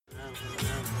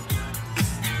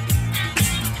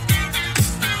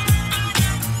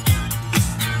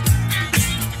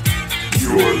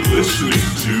You're listening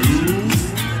to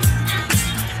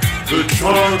the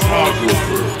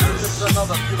Chartographers. This is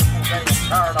another beautiful day in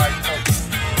paradise, folks.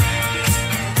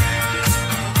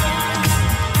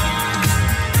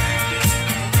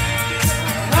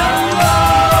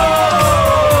 Hello,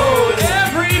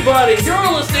 everybody!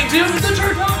 You're listening to the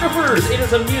Chartographers. It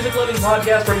is a music-loving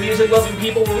podcast for music-loving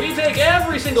people where we take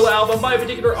every single album by a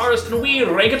particular artist and we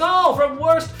rank it all from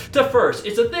worst to first.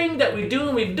 It's a thing that we do,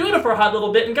 and we've been doing it for a hot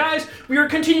little bit. And guys, we are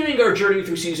continuing our journey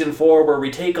through season 4, where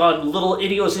we take on little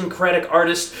idiosyncratic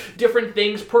artists, different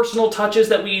things, personal touches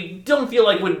that we don't feel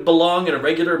like would belong in a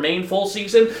regular main full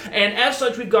season. And as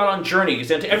such, we've gone on journeys.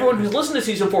 And to everyone who's listened to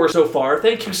season 4 so far,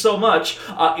 thank you so much.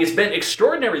 It's been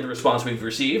extraordinary, the response we've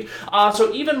received.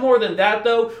 So even more than that,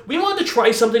 though, we wanted to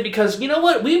try something because, you know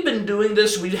what? We've been doing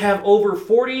this. We have over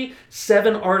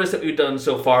 47 artists that we've done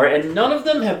so far, and none of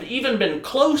them have even been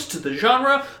close to the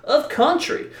genre of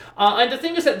country. And the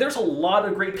thing is that there's a lot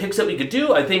of great picks that we could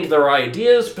do. I think there are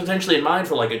ideas potentially in mind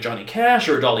for like a Johnny Cash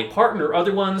or a Dolly Parton or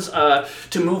other ones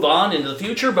to move on into the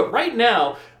future. But right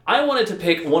now, I wanted to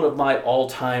pick one of my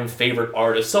all-time favorite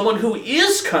artists, someone who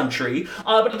is country,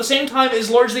 but at the same time is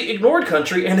largely ignored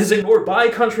country and is ignored by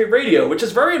country radio, which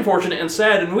is very unfortunate and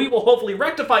sad, and we will hopefully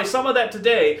rectify some of that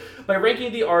today by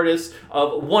ranking the artist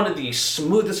of one of the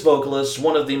smoothest vocalists,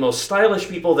 one of the most stylish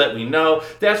people that we know.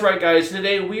 That's right, guys,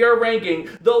 today we are ranking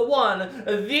the one,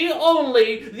 the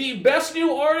only, the best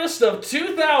new artist of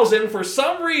 2000 for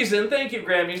some reason. Thank you,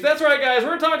 Grammys. That's right, guys,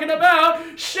 we're talking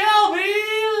about Shelby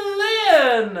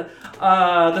Lynne!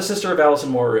 The sister of Alison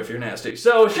Moore, if you're nasty.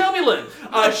 So, Shelby Lynne.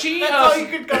 That's all you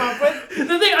could come up with.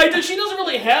 The thing, she doesn't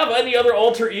really have any other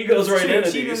alter egos or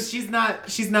identities. She's not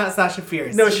Sasha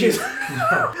Fierce. No, she's...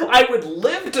 I would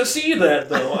live to see that,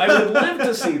 though. I would live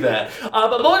to see that.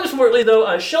 But more importantly,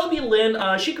 though, Shelby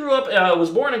Lynne, she grew up,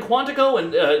 was born in Quantico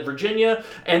in Virginia,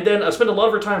 and then spent a lot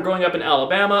of her time growing up in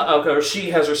Alabama. She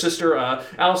has her sister,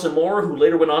 Alison Moore, who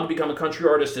later went on to become a country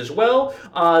artist as well.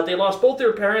 They lost both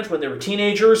their parents when they were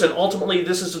teenagers, and ultimately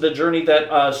this is the journey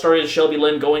that started Shelby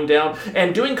Lynne going down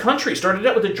and doing country. Started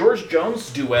out with a George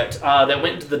Jones duet that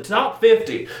went into the top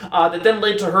 50, that then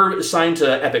led to her signed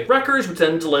to Epic Records, which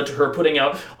then led to her putting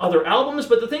out other albums.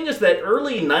 But the thing is that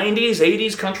early 90s,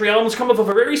 80s country albums come of a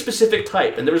very specific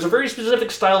type, and there was a very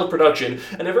specific style of production,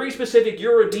 and a very specific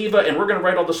you're a diva and we're going to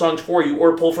write all the songs for you,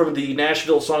 or pull from the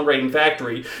Nashville Songwriting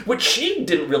Factory, which she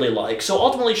didn't really like. So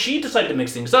ultimately she decided to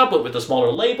mix things up, went with a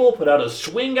smaller label, put out a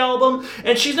swing album,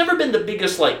 and she's never been the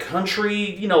biggest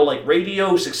country,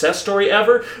 radio success story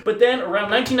ever. But then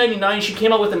around 1999 she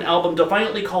came out with an album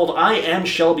defiantly called I Am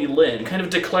Shelby Lynne, kind of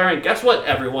declaring, guess what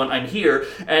everyone, I'm here.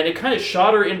 And it kind of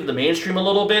shot her into the mainstream a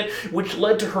little bit, which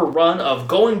led to her run of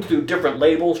going through different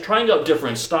labels, trying out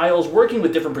different styles, working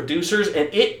with different producers, and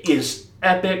it is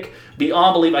epic,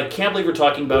 beyond belief. I can't believe we're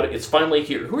talking about it. It's finally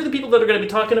here. Who are the people that are going to be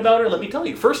talking about her? Let me tell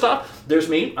you. First off, there's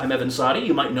me. I'm Evan Sadi.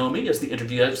 You might know me as the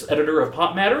interview editor of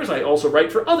Pop Matters. I also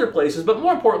write for other places, but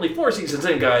more importantly, 4 seasons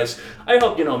in, guys, I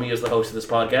hope you know me as the host of this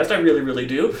podcast. I really, really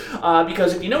do.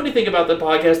 Because if you know anything about the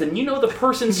podcast, then you know the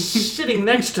person sitting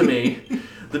next to me,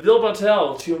 the Bill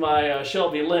Bottel to my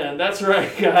Shelby Lynne. That's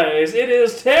right, guys. It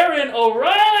is Taran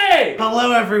O'Reilly!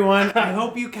 Hello, everyone. I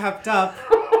hope you kept up.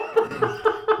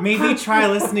 Maybe try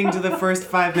listening to the first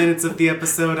 5 minutes of the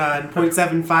episode on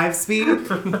 0.75 speed.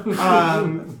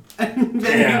 And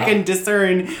then you can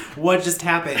discern what just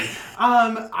happened.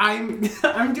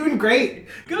 I'm doing great.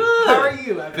 Good. How are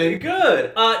you, Evan?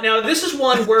 Good. Now, this is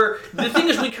one where the thing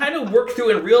is we kind of worked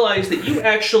through and realized that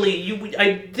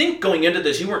I think going into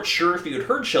this, you weren't sure if you had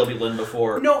heard Shelby Lynne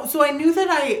before. No, so I knew that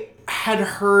I had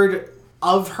heard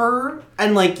of her,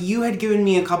 and you had given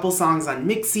me a couple songs on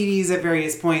mix CDs at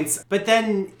various points, but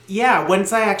then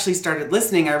once I actually started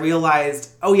listening, I realized,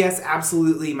 oh yes,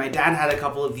 absolutely, my dad had a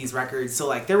couple of these records,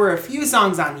 so there were a few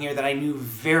songs on here that I knew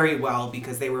very well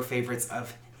because they were favorites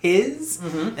of his,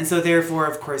 and so therefore,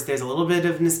 of course, there's a little bit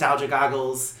of nostalgia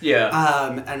goggles.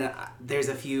 And there's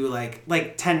a few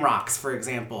like 10 Rocks, for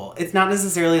example. It's not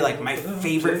necessarily my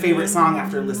favorite song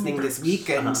after listening this week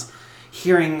and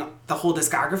hearing the whole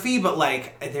discography, but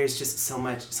there's just so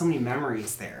many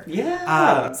memories there.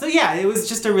 It was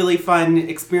just a really fun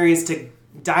experience to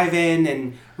dive in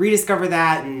and rediscover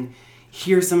that and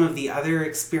hear some of the other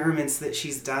experiments that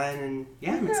she's done, and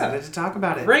I'm excited to talk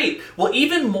about it. Great. Well,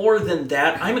 even more than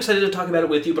that, I'm excited to talk about it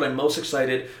with you, but I'm most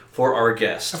excited for our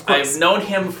guest. Of course. I've known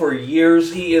him for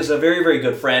years. He is a very, very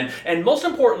good friend. And most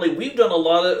importantly, we've done a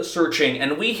lot of searching,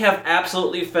 and we have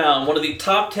absolutely found one of the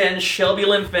top 10 Shelby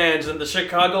Lynne fans in the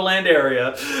Chicagoland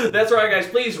area. That's right, guys.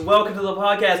 Please welcome to the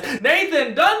podcast,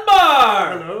 Nathan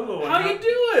Dunbar! Hello. How you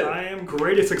doing? I am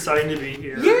great. It's exciting to be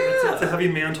here. Yeah. It's a heavy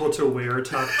mantle to wear,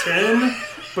 top 10,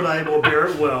 but I will bear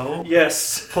it well.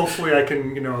 Yes. Hopefully I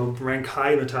can, rank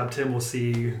high in the top 10. We'll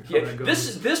see how that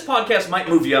goes. This podcast might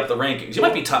move you up the rankings. You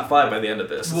might be top 5 by the end of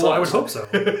this. Well, I would hope so.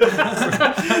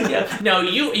 Yeah. Now,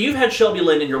 you've had Shelby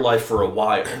Lynne in your life for a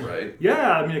while, right?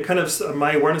 Yeah, I mean, it kind of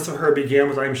my awareness of her began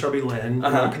with I'm Shelby Lynne.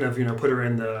 Uh-huh. Kind of put her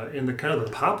in the kind of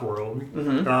the pop world,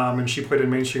 and she played in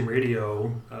mainstream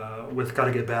radio with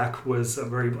 "Gotta Get Back" was a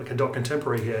very adult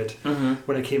contemporary hit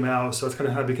when it came out. So it's kind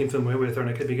of how I became familiar with her, and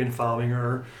I could begin following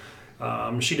her.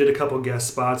 She did a couple guest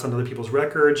spots on other people's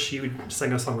records. She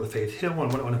sang a song with Faith Hill on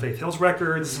one of Faith Hill's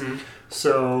records.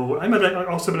 So I've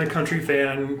also been a country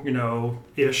fan,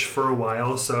 ish for a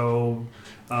while. So,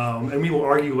 and we will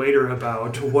argue later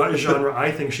about what genre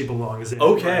I think she belongs in.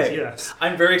 Okay. Yes.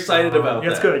 I'm very excited about that.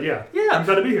 That's good, yeah. Yeah. I'm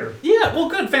glad to be here. Yeah, well,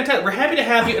 good, fantastic. We're happy to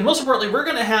have you, and most importantly, we're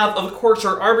going to have, of course,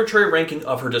 our arbitrary ranking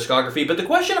of her discography, but the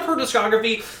question of her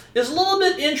discography is a little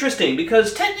bit interesting,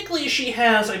 because technically she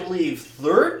has, I believe,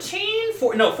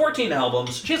 14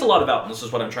 albums. She has a lot of albums,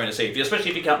 is what I'm trying to say,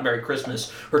 especially if you count Merry Christmas,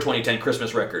 her 2010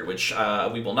 Christmas record, which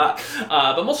we will not.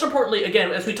 But most importantly,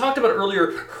 again, as we talked about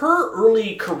earlier, her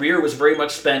early career was very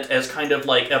much spent as kind of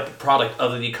like a product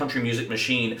of the country music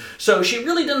machine. So she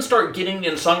really didn't start getting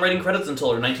in songwriting credits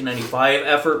until her 1995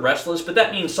 effort, Restless, but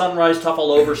that means Sunrise, Tough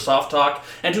All Over, Soft Talk,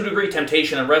 and to a degree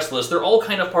Temptation and Restless. They're all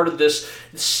kind of part of this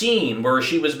scene where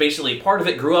she was basically part of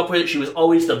it, grew up with it. She was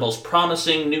always the most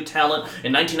promising new talent.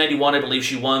 In 1991, I believe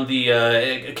she won the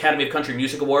Academy of Country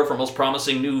Music Award for Most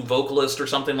Promising New Vocalist or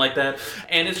something like that.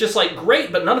 And it's just like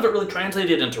great, but none of it really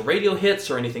translated into radio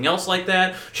hits or anything else like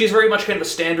that. She's very much kind of a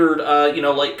standard,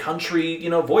 like country,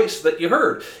 voice that you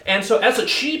heard. And so as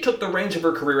she took the reins of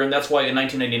her career, and that's why in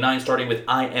 1999, starting with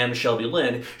I Am Shelby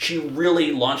Lynne, she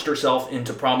really launched herself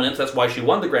into prominence. That's why she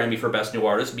won the Grammy for Best New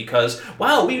Artist, because,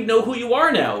 wow, we know who you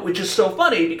are now, which is so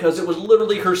funny because it was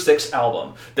literally her 6th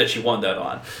album that she won that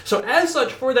on. So as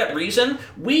such, for that reason,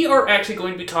 we are actually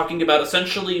going to be talking about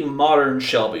essentially modern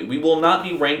Shelby. We will not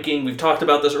be ranking, we've talked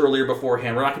about this earlier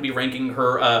beforehand, we're not going to be ranking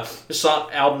her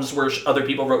albums where other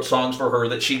people wrote songs for her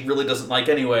that she really doesn't like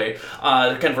anyway,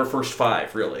 kind of her first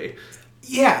 5, really.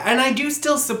 Yeah, and I do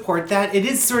still support that. It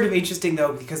is sort of interesting,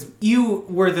 though, because you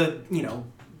were the,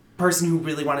 person who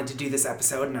really wanted to do this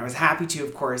episode, and I was happy to,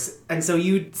 of course. And so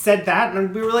you said that,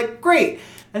 and we were like, great.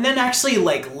 And then actually,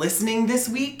 listening this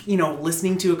week,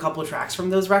 listening to a couple tracks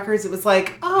from those records, it was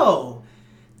like, oh,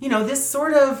 this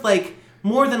sort of,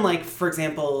 more than, for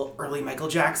example, early Michael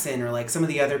Jackson or, some of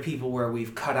the other people where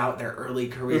we've cut out their early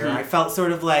career. I felt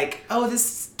sort of like, oh,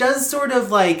 this does sort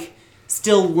of,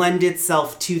 still lend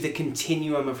itself to the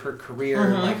continuum of her career,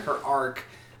 her arc.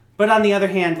 But on the other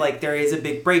hand, there is a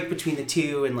big break between the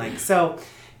two, and so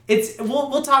it's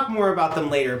we'll talk more about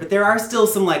them later. But there are still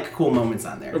some cool moments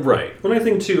on there. Right. But I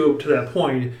think to that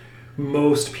point,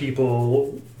 most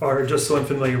people are just so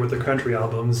unfamiliar with the country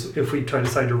albums. If we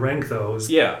decide to rank those,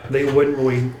 they wouldn't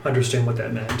really understand what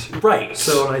that meant. Right.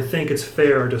 So I think it's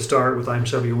fair to start with I'm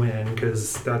Shelby Lynne,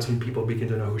 because that's when people begin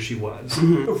to know who she was.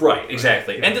 Right,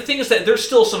 exactly. Yeah. And the thing is that there's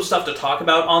still some stuff to talk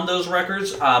about on those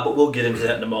records, but we'll get into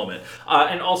that in a moment.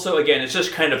 And also, again, it's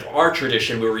just kind of our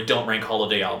tradition where we don't rank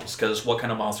holiday albums, because what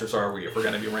kind of monsters are we if we're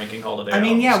going to be ranking holiday albums?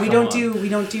 I mean, yeah, we don't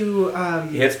do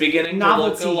hits beginning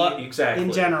novelty exactly.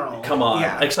 in general. Come on.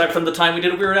 Yeah. Except from the time we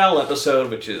did a Weird Al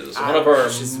episode, which is one of our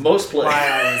most played.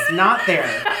 Why I was not there.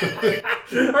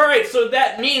 Alright, so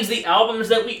that means the albums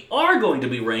that we are going to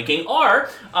be ranking are,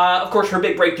 of course, her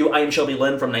big breakthrough, I Am Shelby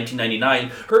Lynne from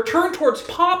 1999, her turn towards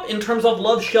pop in terms of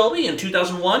Love Shelby in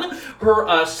 2001,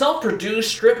 her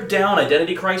self-produced, stripped-down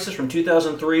Identity Crisis from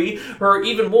 2003, her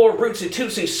even more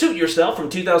rootsy-tootsy Suit Yourself from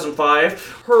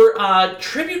 2005, her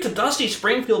tribute to Dusty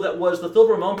Springfield that was the Phil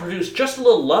Ramone-produced Just a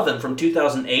Little Lovin' from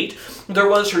 2008, there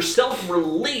was her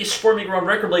self-release, forming her own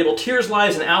record label, Tears,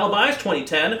 Lies, and Alibis,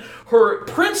 2010, her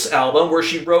Prince album, where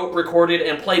she wrote, recorded,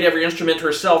 and played every instrument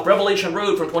herself, Revelation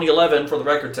Road from 2011, for the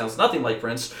record sounds nothing like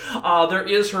Prince. There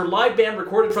is her live band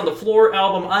recorded from the Floor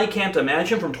album, I Can't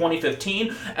Imagine, from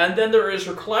 2015, and then there is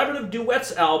her collaborative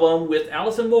duets album with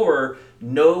Alison Moore,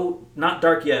 No, Not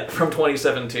Dark Yet, from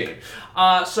 2017.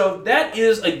 So that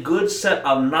is a good set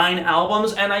of 9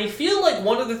 albums, and I feel like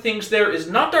one of the things there is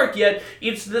not Dark Yet.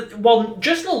 It's that, well,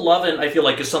 Just the Lovin', I feel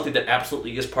like, is something that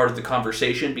absolutely is part of the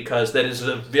conversation, because that is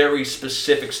a very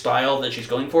specific style that she's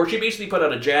going for. She basically put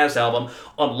out a jazz album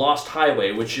on Lost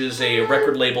Highway, which is a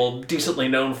record label decently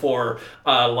known for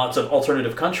lots of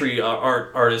alternative country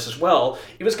artists as well.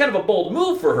 It was kind of a bold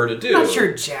move for her to do. I'm not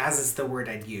sure jazz is the word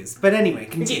I'd use, but anyway,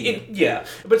 continue. Yeah,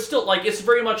 but still, like, it's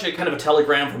very much a kind of a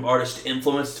telegram from artist to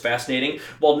influence. It's fascinating.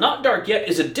 While Not Dark Yet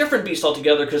is a different beast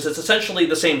altogether, because it's essentially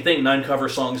the same thing, 9 cover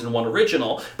songs and 1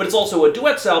 original, but it's also a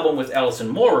duets album with Alison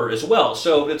Moorer as well,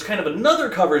 so it's kind of another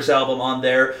covers album on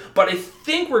there, but I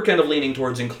think we're kind of leaning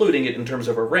towards including it in terms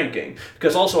of our ranking,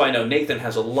 because also I know Nathan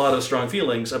has a lot of strong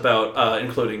feelings about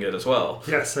including it as well.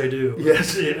 Yes, I do.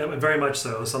 Yes. Yeah, very much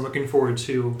so. So I'm looking forward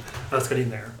to us getting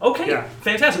there. Okay, yeah.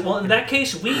 Fantastic. Well, in that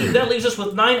case, that leaves us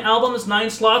with 9 albums, 9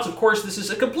 slots. Of course, this is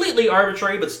a completely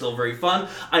arbitrary, but still very fun.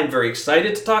 I'm very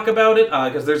excited to talk about it,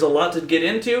 because there's a lot to get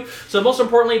into. So most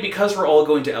importantly, because we're all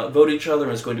going to outvote each other,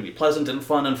 and it's going to be pleasant and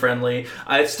fun and friendly,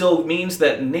 it still means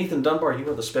that Nathan Dunbar, you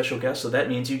are the special guest, so that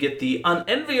means you get the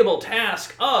unenviable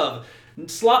task of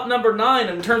slot number 9.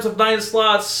 In terms of 9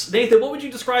 slots, Nathan, what would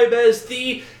you describe as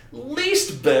the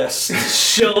least best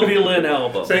Shelby Lynne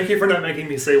album? Thank you for not making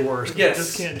me say worst. Yes. I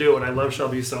just can't do it. I love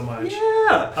Shelby so much.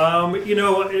 Yeah.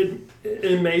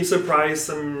 It may surprise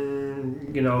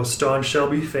some, staunch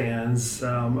Shelby fans.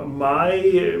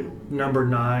 My number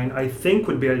 9, I think,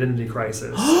 would be Identity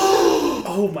Crisis.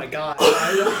 Oh my god.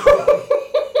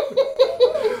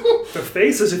 The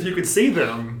faces, if you could see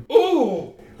them.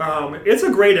 Ooh. It's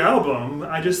a great album.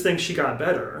 I just think she got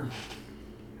better.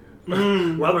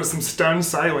 Well, there's some stunned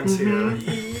silence here.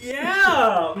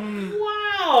 Yeah.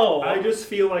 Wow. I just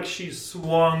feel like she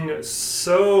swung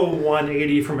so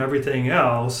 180 from everything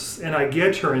else, and I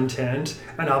get her intent,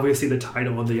 and obviously the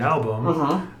title of the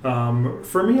album.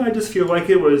 For me, I just feel like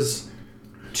it was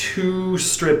too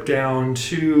stripped down,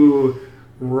 too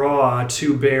raw,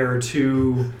 too bare,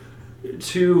 too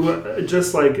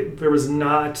just like there was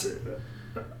not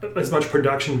as much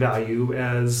production value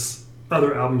as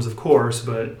other albums, of course,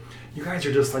 but you guys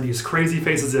are just like these crazy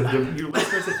faces. If you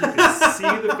listeners, if you could see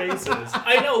the faces,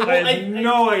 I know. Well, I had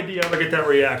no idea how to get that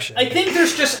reaction. I think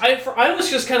there's just I was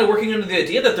just kind of working under the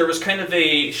idea that there was kind of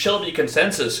a Shelby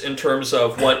consensus in terms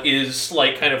of what is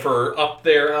like kind of her up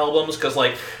there albums, because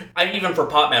like even for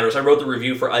Pop Matters, I wrote the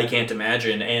review for I Can't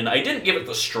Imagine, and I didn't give it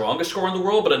the strongest score in the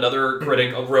world, but another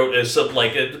critic wrote as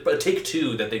like a take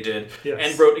 2 that they did,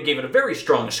 and gave it a very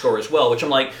strong score as well, which I'm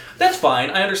like, that's fine.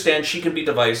 I understand she can be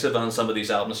divisive on some of these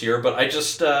albums here, but I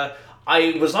just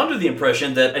I was under the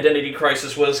impression that Identity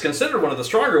Crisis was considered one of the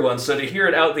stronger ones, so to hear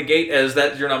it out the gate as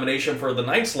that's your nomination for the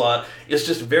 9th slot is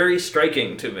just very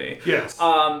striking to me. Yes.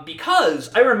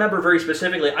 Because I remember very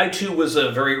specifically, I too was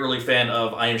a very early fan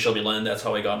of I Am Shelby Lynne. That's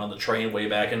how I got on the train way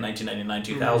back in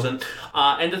 1999-2000.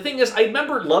 And the thing is, I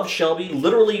remember Love Shelby,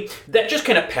 literally, that just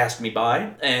kind of passed me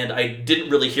by, and I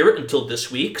didn't really hear it until this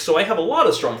week, so I have a lot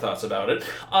of strong thoughts about it.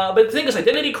 But the thing is,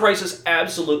 Identity Crisis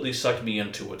absolutely sucked me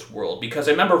into its world, because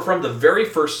I remember from the very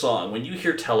first song, when you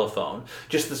hear Telephone,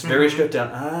 just this very stripped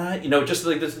down, just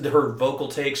like this, her vocal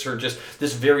takes, her just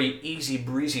this very easy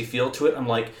breezy feel to it. I'm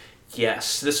like,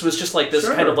 yes, this was just like this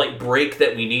kind of like break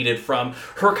that we needed from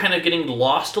her kind of getting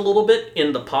lost a little bit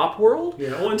in the pop world.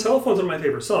 Yeah, well, and Telephone's one of my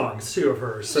favorite songs too of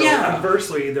hers. So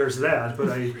conversely, there's that, but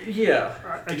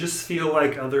I just feel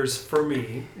like others, for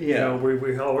me,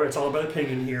 it's all about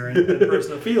opinion here and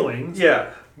personal feelings.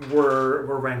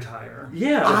 Were ranked higher.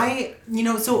 Yeah. I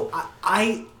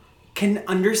can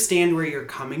understand where you're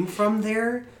coming from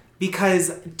there,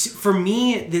 because for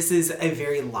me, this is a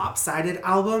very lopsided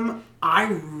album. I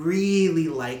really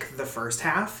like the first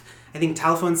half. I think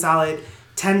Telephone's solid.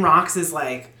 10 Rocks is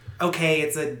like, okay,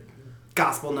 it's a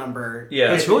gospel number.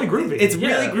 Yeah. It's really groovy. It's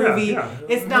really groovy. Yeah.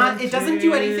 It's not, it doesn't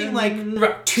do anything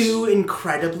like too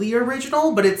incredibly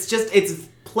original, but it's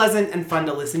pleasant and fun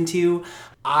to listen to.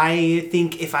 I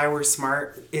think If I Were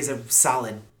Smart is a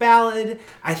solid ballad.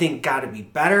 I think Gotta Be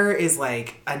Better is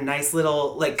like a nice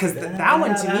little, like, because that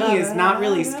one to me is not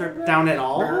really stripped down at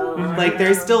all. Like,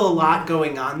 there's still a lot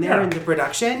going on there in the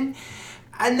production.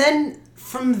 And then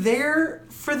from there,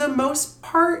 for the most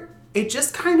part, it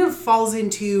just kind of falls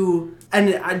into,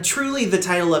 and truly the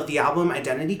title of the album,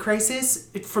 Identity Crisis.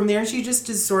 From there, she just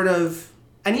is sort of,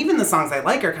 and even the songs I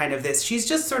like are kind of this, she's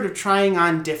just sort of trying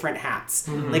on different hats.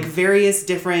 Like various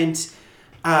different,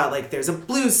 like there's a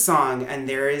blues song, and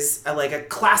there is a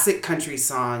classic country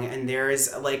song, and there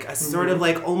is like a sort of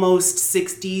like almost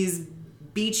 60s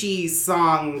beachy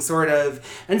song sort of.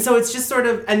 And so it's just sort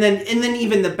of, and then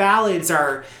even the ballads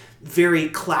are very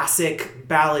classic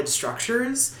ballad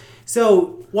structures.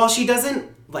 So while she doesn't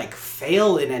like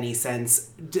fail in any sense,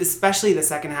 especially the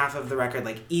second half of the record,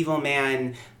 like Evil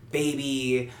Man,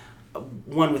 Baby,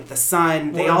 One with the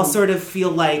Sun, they all sort of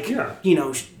feel like, you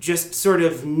know, just sort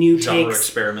of new Genre takes.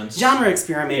 experiments. Genre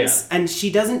experiments. Yeah. And she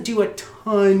doesn't do a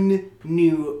ton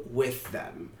new with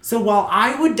them. So while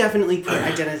I would definitely put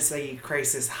Identity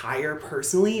Crisis higher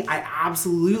personally, I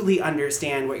absolutely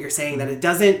understand what you're saying, that it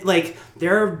doesn't, like,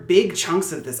 there are big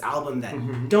chunks of this album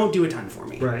that don't do a ton for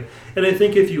me. Right. And I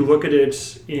think if you look at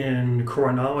it in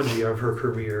chronology of her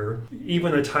career,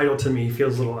 even the title to me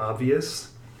feels a little obvious.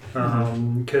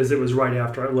 Because it was right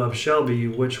after I Love Shelby,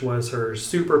 which was her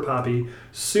super poppy,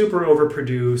 super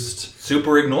overproduced,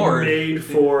 super ignored, made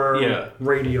for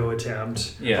radio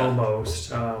attempt,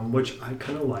 almost, which I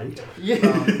kind of liked.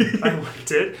 I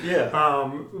liked it.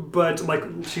 But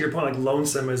like to your point, like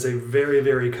Lonesome is a very,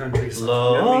 very country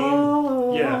song.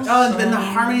 Oh, and the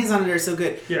harmonies on it are so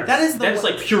good. That's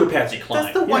like pure Patsy Cline.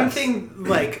 That's the one thing,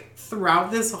 like,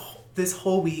 throughout this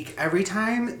whole week, every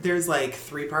time there's like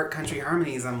 3-part country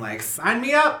harmonies, I'm like, sign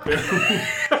me up.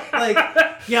 Like,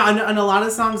 on a lot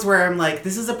of songs where I'm like,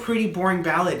 this is a pretty boring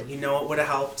ballad. You know what would have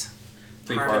helped?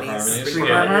 3-part harmonies.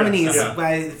 3-part harmonies.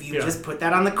 If you just put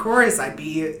that on the chorus, I'd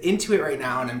be into it right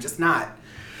now, and I'm just not.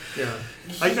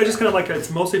 I just kind of like, it's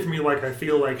mostly for me, like, I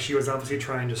feel like she was obviously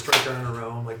trying to strike out on her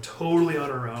own, like totally on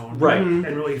her own. Right. And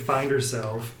really find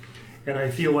herself. And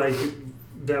I feel like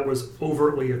that was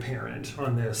overtly apparent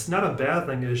on this. Not a bad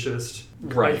thing, it's just,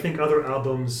 I think other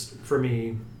albums, for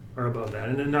me, are above that.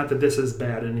 And not that this is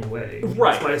bad in any way.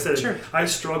 Right. That's why I said I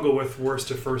struggle with worst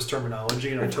to first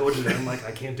terminology, and I told you that. I'm like,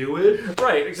 I can't do it.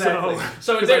 Right, exactly.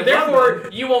 So therefore,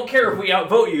 you won't care if we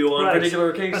outvote you on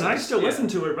particular occasions. And I still listen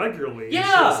to it regularly. Yeah.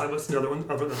 It's just, I listen to other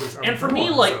ones. And for me,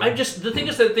 like, the thing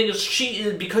is, she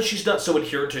is, because she's not so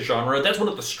adherent to genre, that's one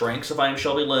of the strengths of I Am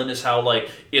Shelby Lynne, is how, like,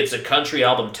 it's a country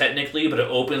album technically, but it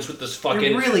opens with this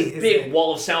fucking big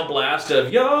wall of sound blast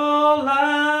of Your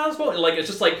Last Vote. Like, it's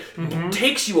just like,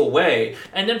 takes you away.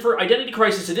 And then for Identity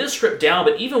Crisis, it is stripped down,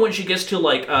 but even when she gets to,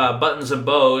 like, Buttons and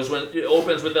Bows, when it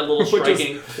opens with that little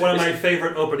striking... Which is one of my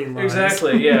favorite opening lines.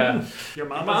 Exactly, yeah. Your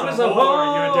mama's a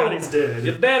whore, your daddy's dead.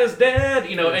 Your dad is dead,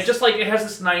 you know, and just like, it has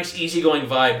this nice, easygoing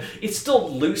vibe. It's still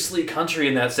loosely country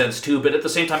in that sense, too, but at the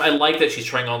same time, I like that she's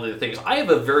trying all the things. I have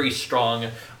a very strong...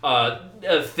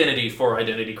 affinity for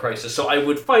Identity Crisis, so I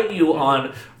would fight you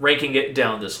on ranking it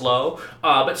down this low.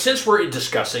 But since we're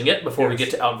discussing it before we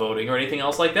get to outvoting or anything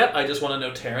else like that, I just want to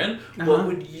know, Taran, what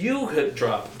would you have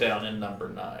dropped down in number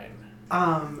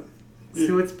 9?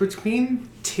 So it's between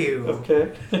 2.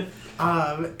 Okay.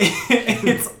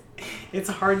 It's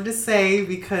hard to say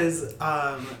because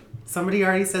somebody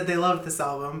already said they loved this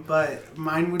album, but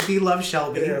mine would be Love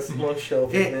Shelby. Yes, Love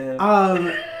Shelby,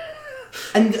 man.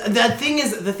 And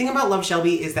the thing about Love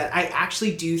Shelby is that I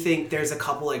actually do think there's a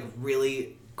couple like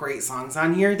really great songs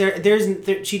on here.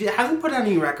 She hasn't put out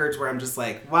any records where I'm just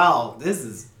like, wow, this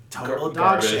is total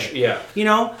dog shit. Yeah. You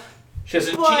know? She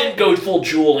didn't go full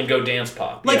Jewel and go dance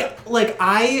pop. Like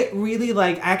I really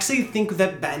I actually think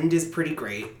that Bend is pretty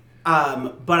great.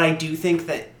 But I do think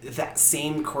that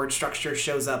same chord structure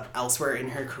shows up elsewhere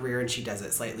in her career and she does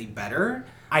it slightly better.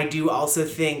 I do also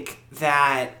think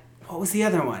that, what was the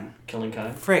other one? Killing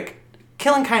Kind?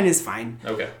 Killing Kind is fine.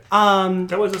 Okay.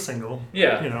 That was a single.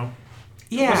 Yeah. You know.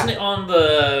 Yeah. Wasn't it on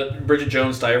the Bridget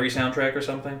Jones' Diary soundtrack or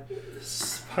something?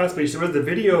 Possibly. So with the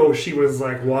video, she was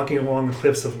like walking along the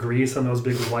cliffs of Greece on those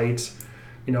big white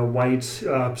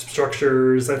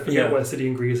structures. I forget what city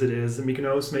in Greece it is.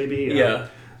 Mykonos, maybe? Yeah.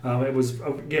 It was,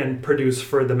 again, produced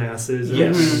for the masses.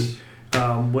 Yes.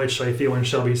 Which I feel in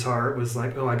Shelby's heart was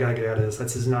like, oh, I gotta get out of this.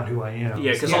 This is not who I am.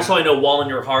 Yeah, because also I know Wall in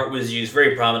Your Heart was used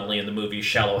very prominently in the movie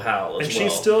Shallow Hal as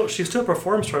well. She still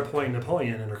performs Try Playing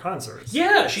Napoleon in her concerts.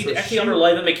 Yeah, on her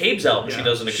Live at McCabe's album, she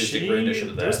does an acoustic rendition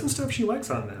of that. There's some stuff she likes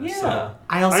on this. Yeah. So.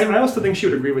 I also think she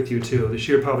would agree with you, too. That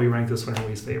she would probably rank this one her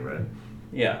least favorite.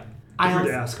 Yeah. If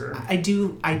you to ask her. I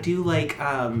do like...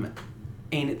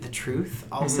 Ain't It the Truth?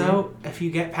 Also, if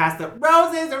you get past the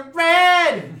roses are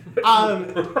red,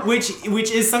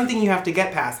 which is something you have to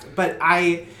get past. But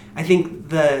I think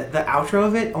the outro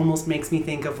of it almost makes me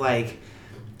think of like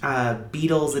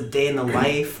Beatles' A Day in the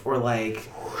Life, or like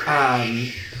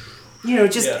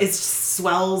it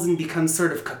swells and becomes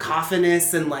sort of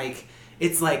cacophonous, and like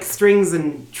it's like strings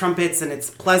and trumpets and it's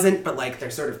pleasant, but like they're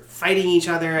sort of fighting each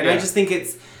other, and I just think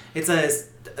it's a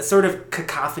sort of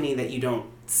cacophony that you don't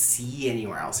see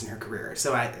anywhere else in her career.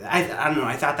 So I don't know,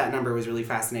 I thought that number was really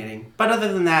fascinating. But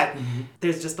other than that,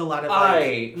 there's just a lot of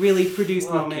really produced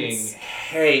moments.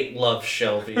 Hate Love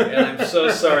Shelby, and I'm so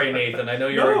sorry, Nathan. I know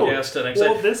you're a guest, and I'm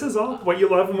well, this is all what you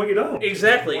love and what you don't.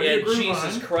 Exactly, and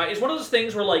Jesus Christ, it's one of those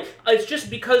things where it's just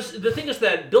because the thing is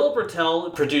that Bill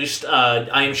Bertel produced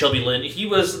I Am Shelby Lynne. He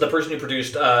was the person who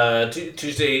produced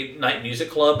Tuesday Night Music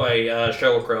Club by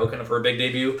Sheryl Crow, kind of her big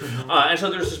debut, and so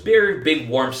there's this very big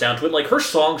warm sound to it. Her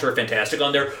songs are fantastic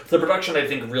on there. The production, I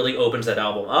think, really opens that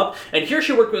album up. And here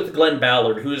she worked with Glenn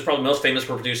Ballard, who is probably most famous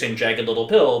for producing Jagged Little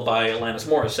Pill by Alanis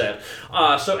Morissette.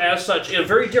 So as such, a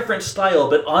very different style,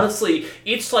 but honestly,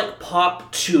 it's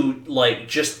pop to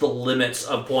just the limits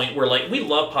of point where we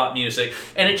love pop music,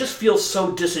 and it just feels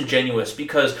so disingenuous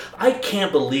because I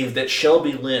can't believe that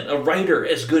Shelby Lynne, a writer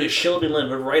as good as Shelby Lynne,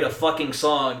 would write a fucking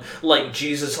song like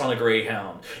Jesus on a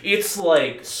Greyhound. It's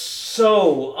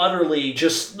so utterly,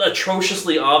 just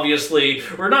atrociously, obviously,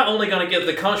 we're not only going to get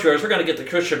the country artists, we're going to get the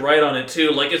Christian right on it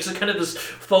too. It's kind of this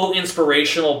faux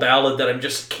inspirational ballad that I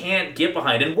just can't get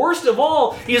behind. And worst of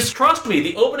all is, trust me,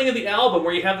 the opening of the album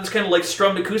where you have this kind of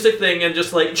strummed acoustic thing and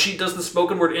just she does the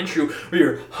spoken word intro where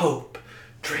you're hope,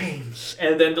 dreams,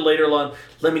 and then later on,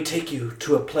 let me take you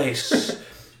to a place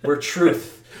where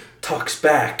truth talks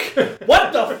back.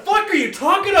 What the fuck are you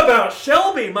talking about,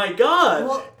 Shelby? My God.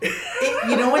 Well,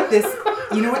 you know what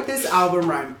this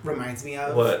album reminds me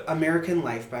of? What? American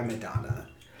Life by Madonna.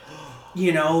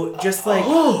 Just that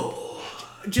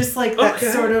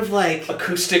sort of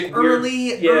acoustic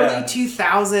early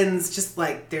 2000s. Just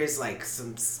there's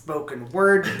some spoken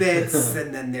word bits,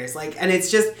 and then there's and it's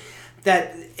just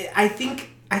that I think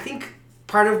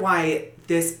part of why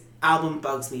this album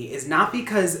bugs me is not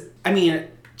because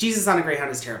Jesus on a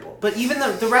Greyhound is terrible, but even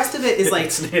the rest of it is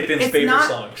it's Nathan's favorite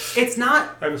song. It's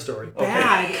not. I have a story.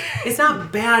 Bad. Okay. It's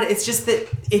not bad. It's just that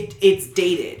it's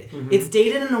dated. Mm-hmm. It's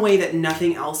dated in a way that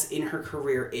nothing else in her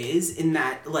career is. In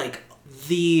that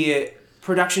the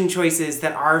production choices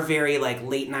that are very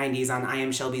late 90s on I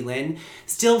Am Shelby Lynne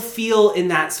still feel in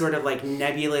that sort of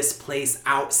nebulous place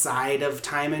outside of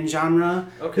time and genre.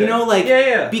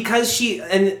 Okay. Because she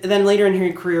and then later in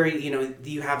her career,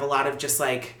 you have a lot of just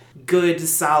good,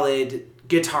 solid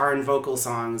guitar and vocal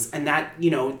songs, and that,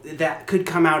 that could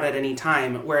come out at any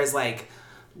time, whereas,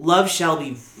 Love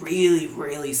Shelby really,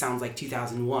 really sounds like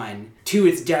 2001, to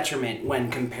its detriment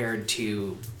when compared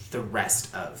to the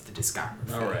rest of the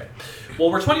discography. All right.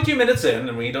 Well, we're 22 minutes in,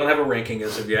 and we don't have a ranking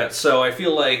as of yet, so I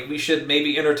feel like we should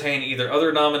maybe entertain either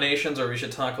other nominations or we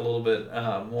should talk a little bit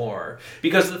more.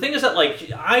 Because the thing is that,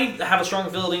 I have a strong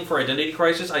feeling for Identity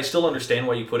Crisis. I still understand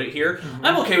why you put it here. Mm-hmm.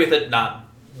 I'm okay with it not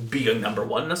being number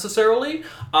one necessarily.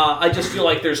 I just feel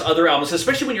like there's other albums,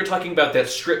 especially when you're talking about that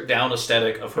stripped down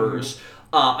aesthetic of hers.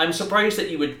 I'm surprised that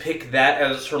you would pick that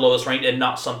as her lowest ranked and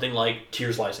not something like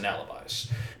Tears, Lies, and Alibis.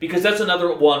 Because that's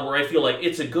another one where I feel like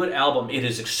it's a good album. It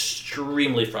is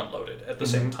extremely front-loaded at the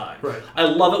same time. Right. I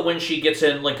love it when she gets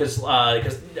in, because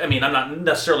I'm not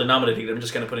necessarily nominating it. I'm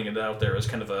just kind of putting it out there as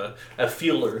kind of a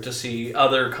feeler to see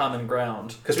other common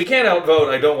ground. Because we can't outvote.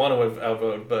 I don't want to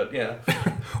outvote, but yeah.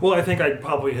 Well, I think I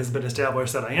probably has been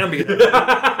established that I am, which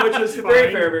is fine.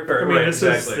 Very fair, very fair. Right, is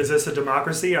this a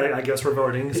democracy? I guess we're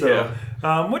voting. So,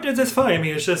 which is fine.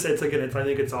 I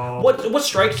think it's all. What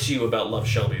strikes you about Love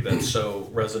Shelby that's so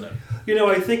resonant?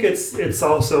 I think it's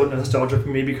also nostalgia for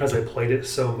me because I played it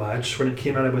so much. When it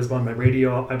came out, it was on my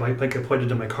radio. I played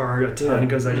it in my car a ton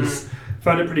because I just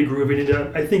found it pretty groovy.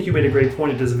 And I think you made a great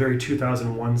point. It is a very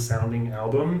 2001 sounding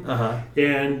album.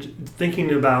 And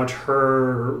thinking about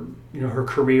her, her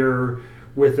career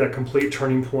with that complete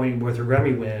turning point with her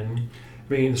Grammy win.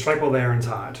 Strike While the Iron's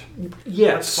Hot.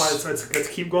 Yes. Let's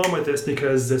keep going with this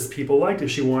because people liked it.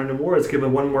 She won an award. Let's give it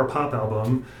one more pop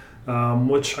album,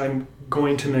 which I'm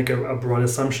going to make a broad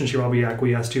assumption she probably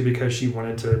acquiesced to because she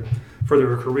wanted to further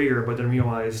her career, but then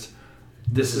realized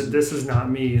this is not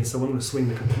me, and so wanted to swing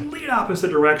the complete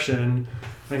opposite direction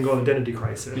and go Identity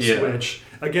Crisis, which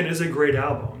again is a great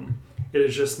album. It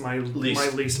is just my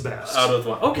least best out of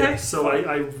the one. Okay. Yeah, so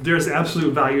I there's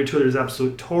absolute value to it. There's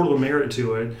absolute total merit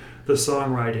to it. The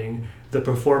songwriting, the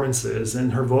performances,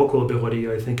 and her vocal ability,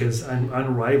 I think, is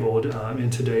unrivaled in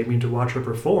today. To watch her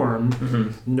perform,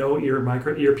 no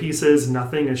earpieces,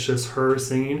 nothing. It's just her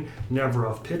singing, never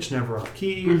off pitch, never off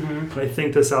key. And I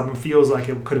think this album feels like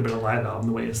it could have been a live album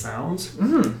the way it sounds.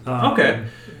 Okay.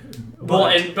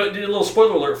 But a little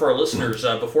spoiler alert for our listeners.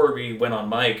 Before we went on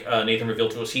mic, Nathan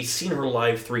revealed to us he's seen her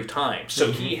live 3 times.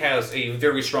 So he has a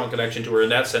very strong connection to her in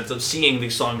that sense of seeing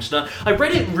these songs done. I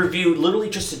read a review literally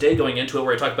just today going into it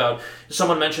where I talked about,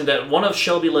 someone mentioned that one of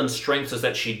Shelby Lynne's strengths is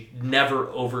that she never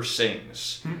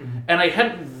oversings. And I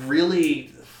hadn't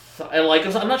really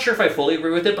I'm not sure if I fully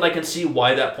agree with it, but I can see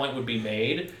why that point would be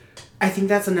made. I think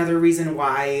that's another reason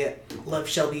why Love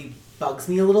Shelby bugs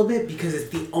me a little bit, because it's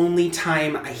the only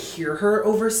time I hear her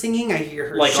over singing. I hear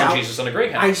her like shout. on Jesus on a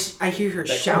Greyhound. I hear her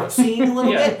shout singing a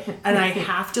little bit, and I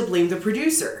have to blame the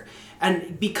producer.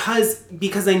 And because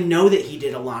I know that he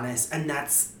did Alanis, and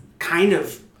that's kind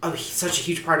of such a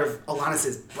huge part of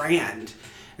Alanis's brand.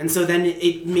 And so then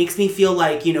it makes me feel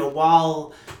like,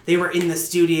 while they were in the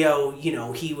studio,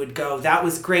 he would go, that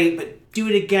was great, but do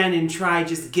it again and try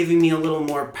just giving me a little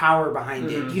more power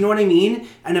behind it. You know what I mean?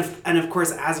 And of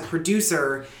course, as a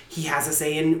producer, he has a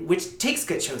say in which takes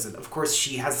get chosen. Of course,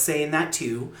 she has a say in that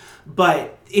too.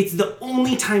 But it's the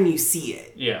only time you see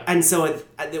it. Yeah. And so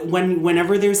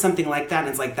whenever there's something like that, and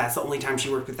it's like that's the only time she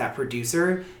worked with that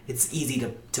producer, it's easy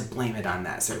to blame it on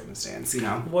that circumstance,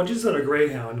 Well, just on a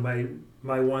Greyhound,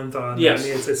 my one thought on yes. that,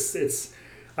 I mean, it's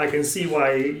I can see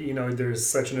why there's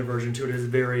such an aversion to it. It's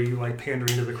very like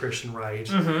pandering to the Christian right.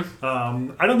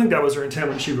 I don't think that was her intent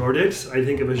when she wrote it. I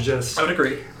think it was just. I would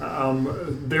agree.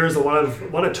 There's a lot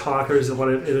of talk. There's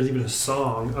even a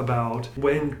song about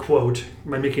when, quote,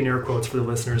 I'm making air quotes for the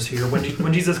listeners here.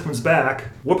 When Jesus comes back,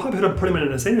 we'll probably put him in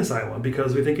an insane asylum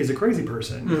because we think he's a crazy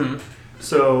person.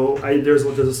 So there's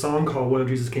a song called "What If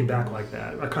Jesus Came Back Like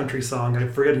That," a country song. I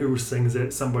forget who sings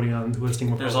it. Somebody on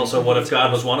listening. There's also "What If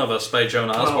God Was One of Us" by Joan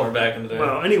Osborne back in the day.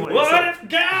 Well, anyway. What if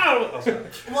God?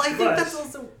 Well, I think that's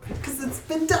also because it's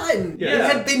been done. Yeah. It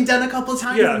had been done a couple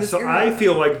times. Yeah, in this so era. I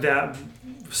feel like that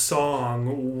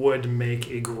song would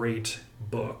make a great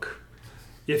book.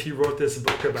 If you wrote this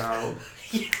book about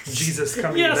Jesus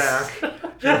coming back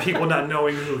and people not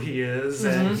knowing who he is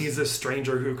and he's a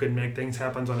stranger who could make things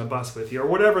happen on a bus with you or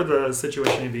whatever the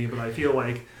situation may be, but I feel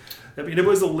like it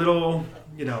was a little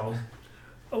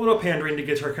pandering to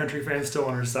get her country fans still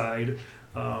on her side.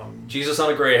 Jesus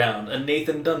on a Greyhound, a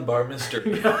Nathan Dunbar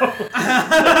mystery.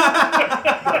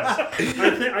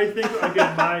 I think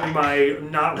again my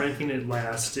not ranking it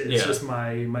last is just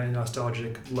my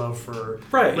nostalgic love for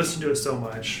listening to it so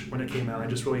much when it came out. I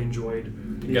just really enjoyed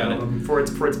for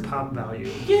its pop value.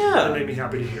 Yeah, it made me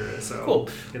happy to hear it. So cool.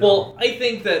 Well, I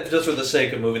think that just for the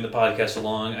sake of moving the podcast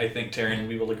along, I think Taran,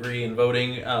 we will agree in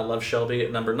voting Love Shelby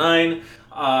at number 9.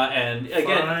 And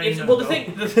again, the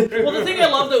thing I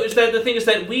love though is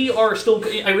that we are still.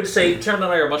 I would say Taran and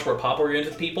I are much more pop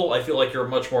oriented people. I feel like you're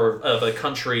much more of a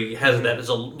country that is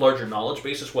a larger knowledge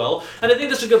base as well. And I think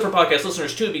this is good for podcast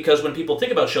listeners too, because when people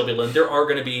think about Shelby Lynne, there are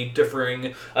going to be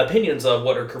differing opinions of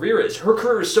what her career is. Her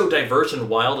career is so diverse and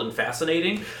wild and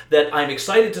fascinating that I'm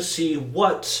excited to see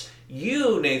what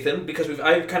you, Nathan, because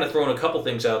I've kind of thrown a couple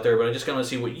things out there, but I just kind of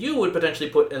see what you would potentially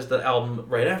put as the album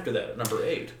right after that, at number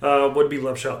 8. Would be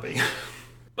Love Shelby.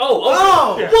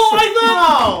 Oh! Yes. Well, I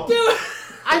thought... Dude,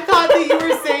 I thought that you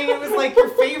were saying it was like your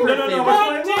favorite. No, favorite.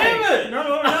 God damn it!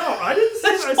 No, I didn't say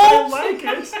I said I like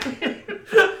it.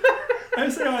 I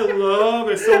said I love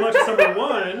it so much. It's number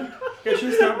 1. It's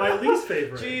just not my least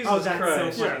favorite. Jesus that's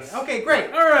Christ. so funny. Yes. Okay,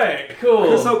 great. All right,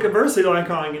 cool. So conversely, like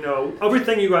on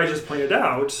everything you guys just pointed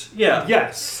out. Yeah.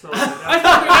 Yes. So,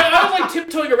 I was like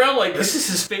tiptoeing around like this is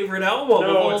his favorite album.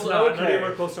 no, of it's all. not. Okay. Not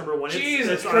anywhere close to number 1.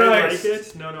 Jesus I Christ. like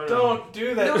it. No. Don't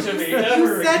do that to me You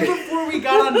ever said again. before we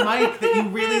got on mic that you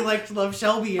really liked Love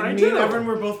Shelby, and I me do. and everyone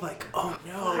were both like, "Oh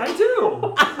no." I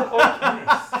do.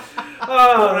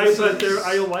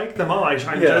 I like them all. I'm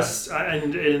just,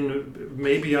 and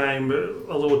maybe I'm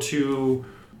a little too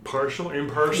impartial to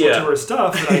her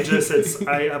stuff, but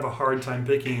I have a hard time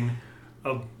picking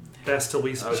a best to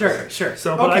least. Sure.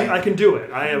 So, but I can do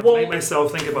it. I have made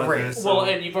myself think about this. Well,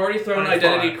 and you've already thrown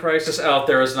Identity Crisis out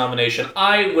there as a nomination.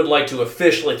 I would like to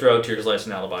officially throw out Tears, Lies,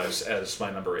 and Alibis as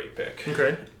my number 8 pick.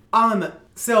 Okay.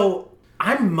 So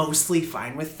I'm mostly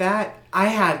fine with that. I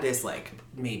had this like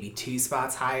maybe 2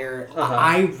 spots higher.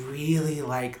 I really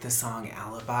like the song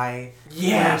Alibi.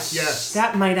 Yes.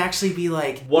 That might actually be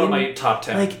like one of my top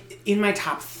 10. Like in my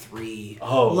top 3.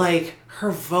 Oh. Like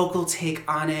her vocal take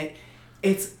on it,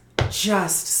 it's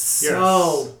just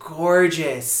so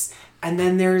gorgeous. And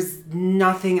then there's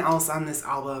nothing else on this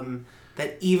album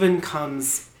that even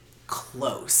comes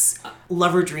close.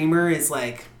 Lover Dreamer is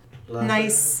like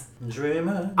nice.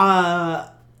 Dreamer.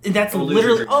 That's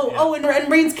Loser literally. Dreamer,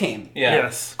 And Rains Came. Yeah.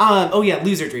 Yes.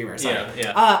 Loser Dreamer. Sorry.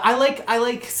 Yeah. I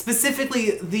like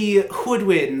specifically the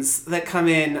woodwinds that come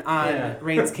in on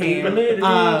Rains Came.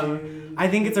 I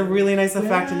think it's a really nice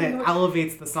effect, and it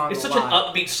elevates the song It's a such an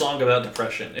lot. upbeat song about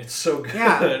depression. It's so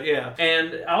good. Yeah.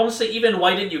 And honestly, even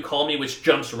Why Didn't You Call Me, which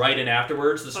jumps right in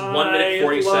afterwards, this 1 minute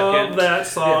 40 I love seconds. that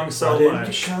song so Why didn't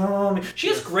much. you call me? She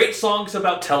has great songs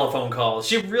about telephone calls.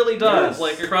 She really does. Yes.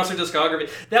 Like across her discography.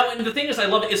 That one, the thing is, I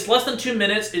love it. It's less than 2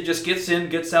 minutes. It just gets in,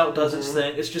 gets out, does its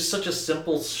thing. It's just such a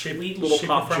simple, sweet little She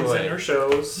pop performs joy. it in her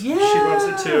shows. Yeah. She loves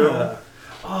it too.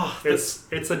 Oh,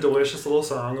 It's a delicious little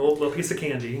song, a little piece of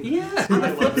candy. yeah. On the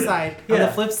I flip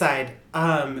love it. side,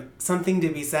 something to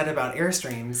be said about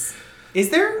Airstreams. Is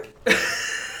there?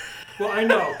 Well, I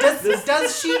know.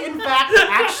 Does she in fact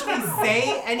actually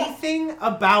say anything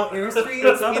about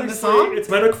Airstreams in the song? It's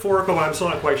metaphorical, but I'm still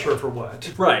not quite sure for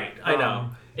what. Right, I know.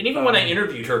 And even when I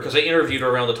interviewed her, because I interviewed her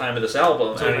around the time of this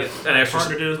album, So and I partner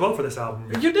actually... did as well for this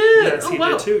album. You did? Yes, Oh, he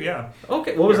wow. did too. Yeah.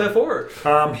 Okay, what was that for?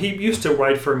 He used to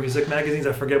write for music magazines.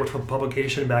 I forget which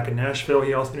publication back in Nashville.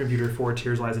 He also interviewed her for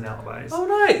Tears, Lies, and Alibis. Oh,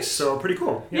 nice. So pretty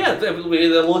cool. Yeah, the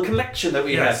little connection that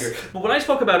we Yes. have here. But when I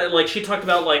spoke about it, like she talked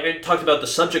about, I talked about the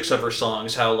subjects of her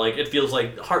songs, how like it feels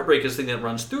like heartbreak is the thing that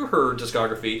runs through her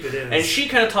discography. It is. And she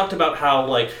kind of talked about how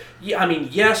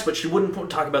yes, but she wouldn't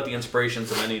talk about the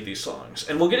inspirations of any of these songs.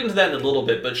 And we'll get into that in a little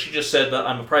bit. But she just said that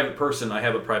I'm a private person. I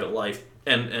have a private life.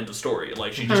 And end of story.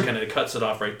 Like, she just kind of cuts it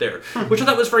off right there. Which I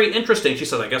thought was very interesting. She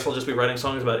said, I guess I'll just be writing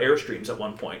songs about Airstreams at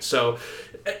one point. So,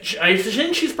 I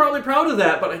think she's probably proud of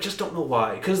that, but I just don't know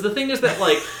why. Because the thing is that,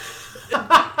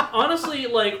 honestly,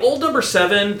 Old Number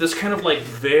 7, this kind of,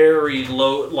 very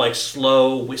low,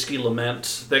 slow whiskey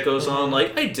lament that goes on,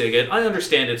 I dig it. I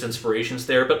understand its inspirations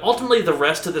there, but ultimately the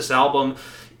rest of this album...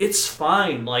 It's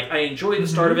fine. I enjoy the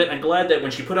start of it. I'm glad that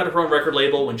when she put out her own record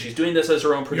label, when she's doing this as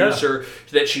her own producer,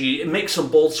 that she makes some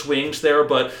bold swings there.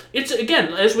 But it's,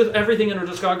 again, as with everything in her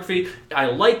discography, I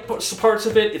like parts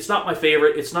of it. It's not my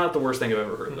favorite. It's not the worst thing I've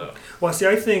ever heard, though. Well, see,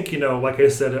 I think, like I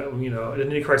said,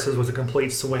 Identity Crisis was a complete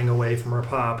swing away from her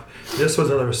pop. This was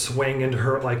another swing into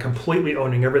her, completely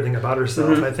owning everything about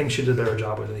herself. And I think she did their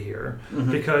job with it here.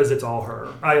 Because it's all her.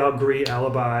 I agree,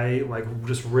 Alibi,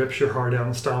 just rips your heart out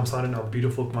and stomps on it in a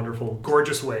beautiful, wonderful,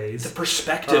 gorgeous ways. The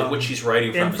perspective which she's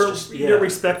writing from and is for just...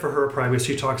 respect for her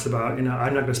privacy, she talks about, I'm not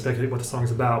going to speculate what the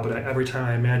song's about, but every time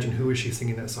I imagine who is she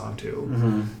singing that song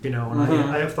to.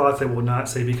 I have thoughts that will not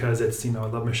say because it's, I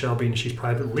love Michelle Bean and she's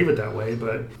private, leave it that way,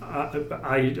 but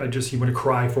I just, you want to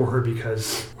cry for her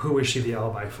because who is she the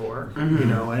alibi for?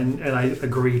 And I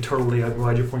agree totally. I'm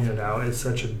glad you pointed it out. It's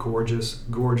such a gorgeous,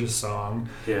 gorgeous song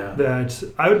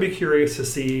that I would be curious to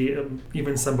see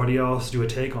even somebody else do a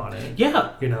take on it. Yeah.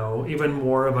 Even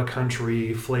more of a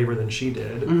country flavor than she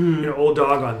did. Old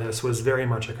Dog on this was very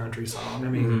much a country song. I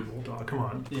mean, Old Dog, come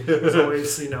on. There's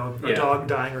always, a dog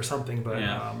dying or something. But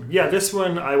this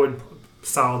one I would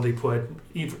solidly put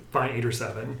fine 8 or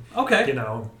 7. Okay.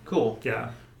 Cool.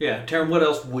 Yeah. Taran, what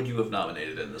else would you have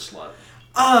nominated in this slot?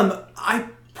 I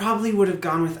probably would have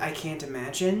gone with I Can't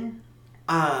Imagine.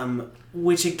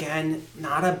 Which, again,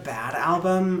 not a bad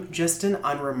album, just an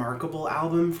unremarkable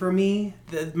album for me.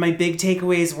 My big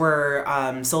takeaways were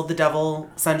Sold the Devil,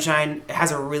 Sunshine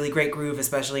has a really great groove,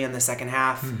 especially in the second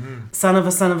half. Son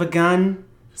of a Gun.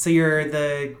 So you're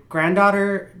the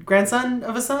grandson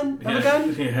of a son of a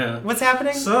gun? Yeah. What's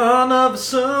happening? Son of a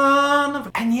son of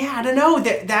a... And I don't know,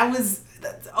 that was...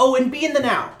 Oh, and Be in the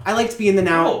Now. I liked Be in the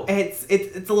Now. Oh. It's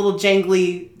a little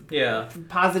jangly... Yeah.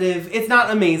 Positive. It's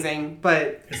not amazing,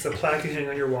 but... It's a plaque you hang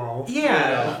on your wall.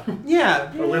 Yeah. A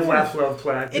Live, Laugh, Love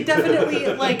plaque. It definitely,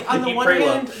 on the Eat, one pray,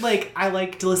 hand, I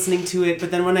liked listening to it, but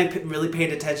then when I really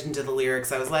paid attention to the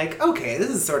lyrics, I was like, okay, this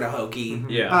is sort of hokey.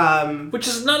 Yeah. Which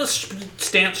is not a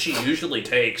stance she usually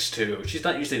takes, too. She's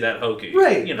not usually that hokey.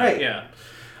 Right, right. Yeah.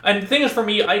 And the thing is, for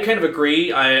me, I kind of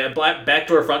agree. Back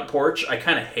Door Front Porch, I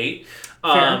kind of hate.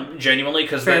 Genuinely,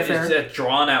 because it's that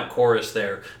drawn-out chorus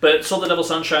there. But Soul the Devil,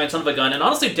 Sunshine, Son of a Gun, and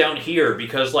honestly Down Here,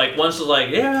 because once it's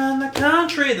yeah, in the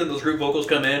country, then those group vocals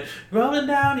come in, rolling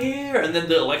down here, and then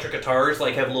the electric guitars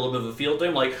have a little bit of a feel to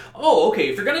them. Okay,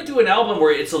 if you're gonna do an album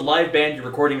where it's a live band, you're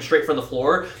recording straight from the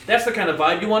floor, that's the kind of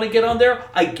vibe you want to get on there.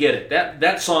 I get it.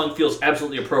 That song feels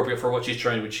absolutely appropriate for what she's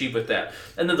trying to achieve with that.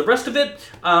 And then the rest of it,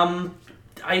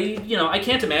 I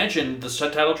can't imagine the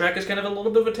title track is kind of a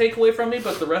little bit of a takeaway from me,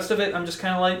 but the rest of it, I'm just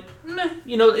kind of meh.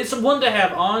 It's one to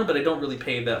have on, but I don't really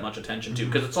pay that much attention to,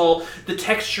 because it's all the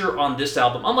texture on this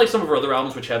album. Unlike some of her other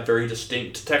albums, which have very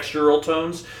distinct textural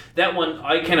tones, that one,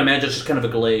 I can't imagine, it's just kind of a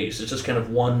glaze. It's just kind of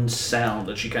one sound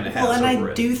that she kind of has over it. Well, and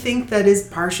I do think that is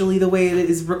partially the way it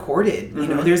is recorded.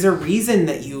 There's a reason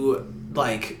that you...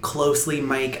 closely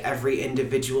mic every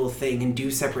individual thing and do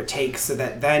separate takes so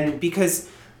that then, because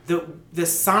the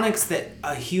sonics that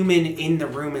a human in the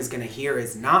room is going to hear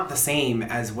is not the same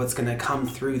as what's going to come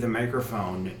through the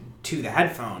microphone to the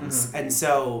headphones. Mm-hmm. And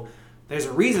so there's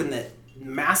a reason that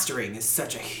mastering is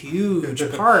such a huge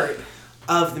part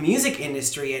of the music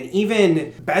industry, and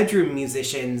even bedroom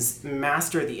musicians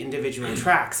master the individual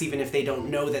tracks even if they don't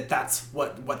know that that's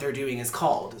what they're doing is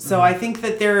called. So I think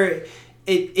that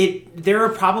there are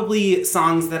probably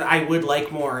songs that I would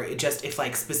like more just if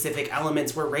like specific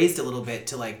elements were raised a little bit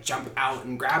to like jump out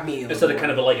and grab me instead of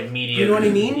kind of like a medium. You know what I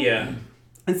mean? Yeah.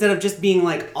 Instead of just being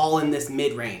like all in this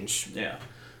mid-range. Yeah.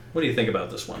 What do you think about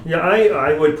this one? Yeah,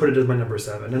 I would put it as my number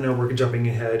 7. I know we're jumping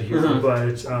ahead here,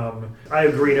 but I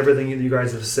agree in everything you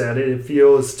guys have said. It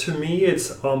feels, to me,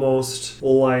 it's almost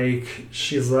like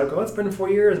she's like, oh, it's been 4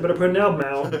 years, better put an album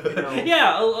out. You know?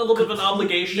 Yeah, a little bit of an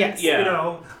obligation. Yes. Yeah. You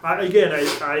know,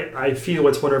 I feel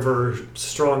it's one of her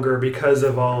stronger because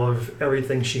of all of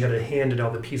everything she had at hand and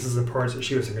all the pieces and parts that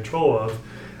she was in control of.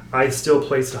 I still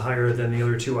placed it higher than the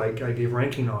other two I gave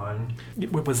ranking on.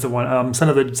 What was the one? Son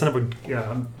of a gun.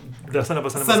 Yeah.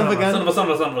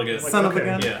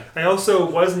 I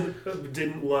also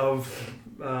didn't love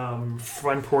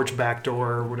Front Porch Back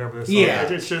Door or whatever this Yeah.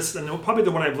 song. It's just, and probably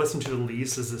the one I've listened to the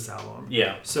least is this album.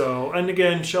 Yeah. So, and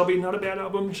again, Shelby, not a bad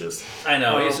album. Just I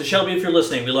know. So Shelby, if you're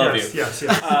listening, we love you. Yes.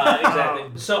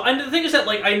 Exactly. So, and the thing is that,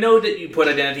 like, I know that you put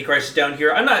Identity Crisis down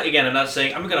here. I'm not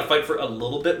saying I'm going to fight for a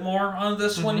little bit more on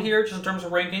this one here, just in terms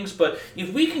of rankings. But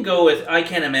if we can go with I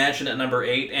Can't Imagine at number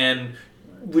 8, and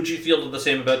would you feel the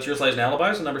same about Tears, Lies, and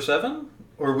Alibis at number 7?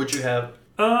 Or would you have...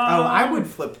 I would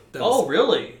flip those. Oh,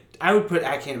 really? I would put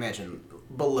I Can't Imagine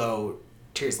below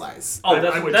Tears, Lies. Oh,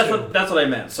 I would that's what I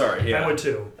meant. Sorry. Yeah. I would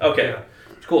too. Okay. Yeah.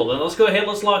 Cool. Then let's go ahead.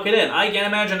 Let's lock it in. I Can't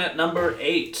Imagine at number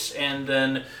 8, and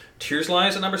then Tears,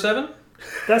 Lies at number 7.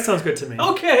 That sounds good to me.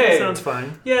 Okay. That sounds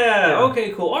fine. Yeah.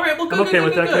 Okay. Cool. All right. Well, good. I'm okay good,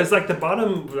 with good, that good. because like the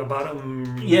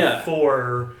bottom Yeah.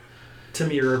 4 to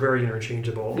me are very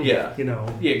interchangeable. Yeah. You know.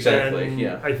 Yeah, exactly, And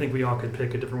yeah. I think we all could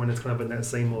pick a different one that's kind of in that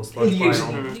same little slush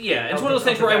pile. Yeah, it's Of one of those the-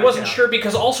 things of the where I back wasn't half. sure,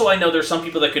 because also I know there's some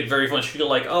people that could very much feel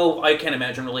like, oh, I Can't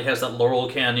Imagine really has that Laurel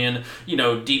Canyon,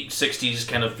 deep 60s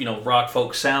kind of, rock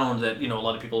folk sound that, a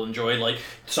lot of people enjoy. Like,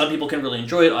 some people can really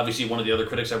enjoy it. Obviously, one of the other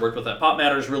critics I worked with at Pop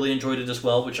Matters really enjoyed it as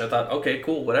well, which I thought, okay,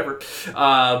 cool, whatever.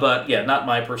 But yeah, not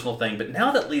my personal thing. But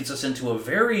now that leads us into a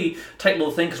very tight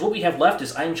little thing, because what we have left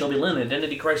is I Am Shelby Lynne,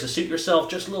 Identity Crisis, Suit Yourself,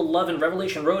 Just a Little Love in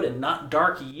Revelation Road, and Not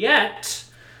Dark Yet.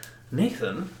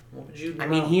 Nathan, what would you... I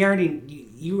mean,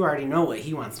 you already know what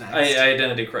he wants next.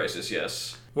 Identity Crisis,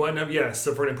 yes. Well, yes,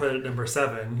 if we're going to put it at number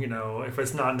 7, if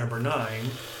it's not number 9,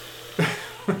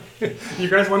 you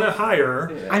guys want it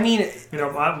higher. Yeah. I mean...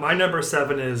 my number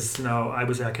 7 is,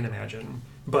 I Can Imagine.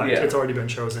 But Yeah. it's already been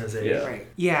chosen as 8. Yeah. Right.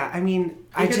 Yeah, I mean...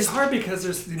 It's hard because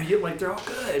they're all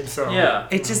good. So Yeah.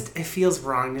 It feels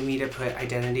wrong to me to put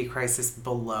Identity Crisis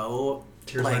below...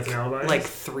 Tears, Lies, and Alibis? like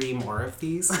 3 more of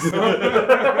these.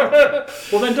 Well,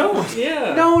 then don't.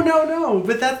 Yeah. No,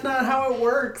 but that's not how it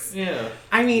works. Yeah.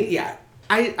 I mean, yeah,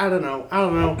 I don't know.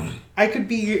 I could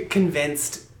be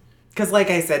convinced, because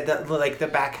like I said, the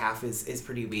back half is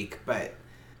pretty weak, but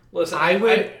Listen,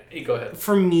 you go ahead.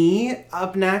 for me,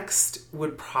 up next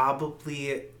would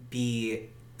probably be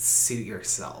Suit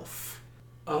Yourself.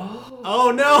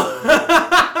 Oh no!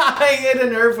 I hit a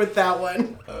nerve with that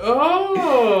one.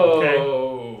 Oh.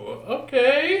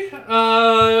 Okay.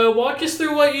 Walk us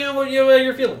through what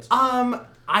your feelings.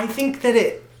 I think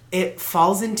that it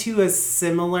falls into a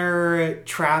similar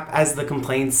trap as the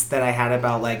complaints that I had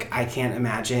about, like, I Can't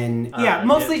Imagine.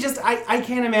 Mostly just I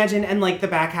Can't Imagine, and like the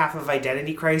back half of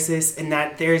Identity Crisis, and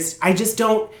that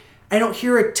I don't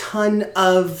hear a ton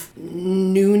of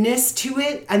newness to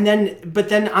it, but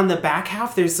then on the back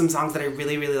half, there's some songs that I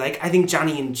really, really like. I think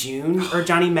Johnny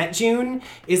Met June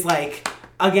is like,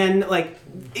 again, like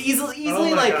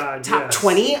easily like God, top yes.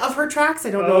 20 of her tracks.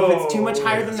 I don't know if it's too much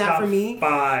higher than that for me.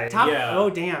 5. Oh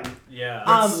damn. Yeah.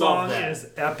 That song love that. is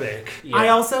epic. Yeah. I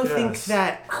also Yes. think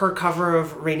that her cover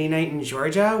of Rainy Night in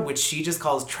Georgia, which she just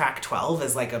calls track 12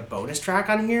 as like a bonus track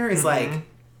on here, is like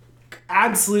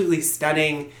absolutely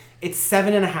stunning. It's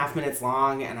 7.5 minutes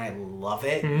long, and I love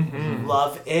it.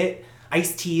 Love it.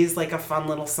 Ice-T is like a fun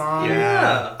little song.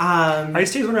 Yeah.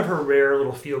 Ice-T is one of her rare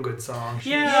little feel-good songs.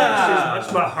 She's much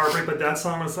about heartbreak, but that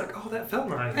song was like, oh, that felt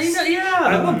nice.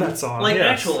 I love that song. Like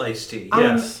yes. actual Ice-T.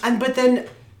 Yes. But then,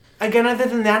 again, other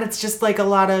than that, it's just like a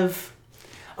lot of...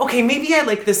 Okay, maybe I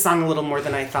like this song a little more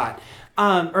than I thought.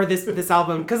 or this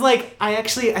album, because like I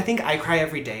think I Cry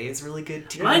Every Day is really good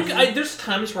too. There's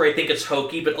times where I think it's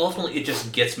hokey, but ultimately it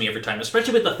just gets me every time,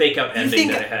 especially with the fake out ending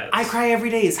that it has. I Cry Every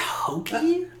Day is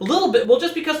hokey? A little bit. Well,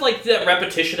 just because like that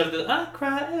repetition of the I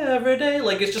cry every day,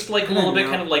 like it's just like a little bit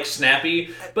kind of like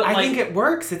snappy. But I like, think it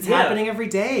works. It's happening every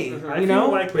day. I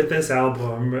feel like with this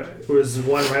album, it was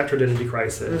one right after Identity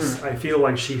Crisis. I feel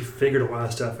like she figured a lot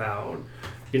of stuff out.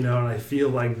 And I feel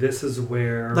like this is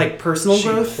where like personal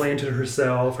growth, she planted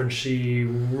herself, and she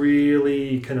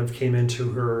really kind of came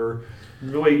into her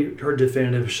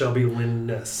definitive Shelby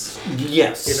Lynne-ness.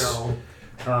 Yes.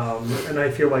 And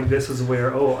I feel like this is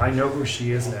where, I know who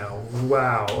she is now.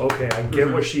 Wow. Okay, I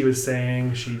get what she was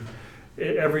saying.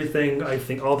 Everything. I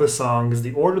think all the songs,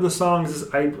 the order of the songs is.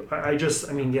 Johnny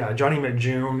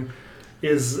McJune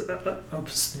is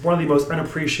one of the most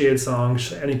unappreciated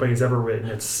songs anybody's ever written.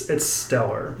 It's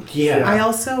stellar. Yeah.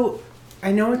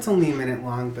 I know it's only a minute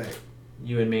long, but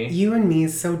You and Me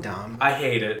is so dumb. I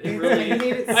hate it. It really. I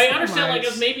hate it so I understand, much.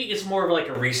 like, maybe it's more of like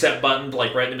a reset button,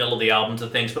 like right in the middle of the album to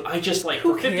things. But I just like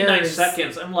Who for 59 cares?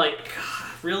 seconds, I'm like, God,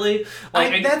 really?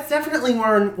 Like that's definitely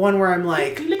one where I'm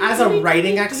like, as a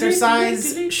writing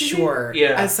exercise, sure.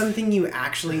 Yeah. As something you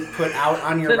actually put out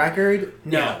on your record,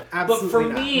 no, yeah. absolutely But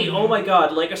for not. me, oh my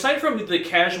God, like aside from the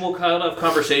casual kind of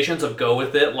conversations of go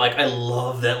with it, like I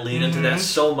love that lead into that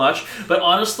so much. But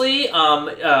honestly,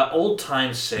 Old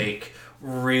Time's Sake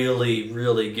really,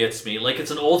 really gets me. Like, it's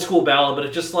an old school ballad, but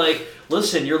it's just like,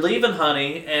 listen, you're leaving,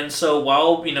 honey, and so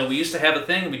while, we used to have a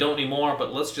thing, we don't anymore,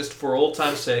 but let's just, for old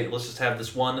time's sake, let's just have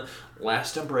this one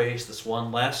last embrace, this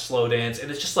one last slow dance,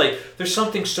 and it's just like, there's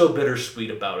something so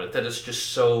bittersweet about it that it's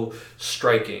just so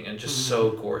striking and just so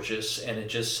gorgeous, and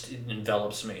it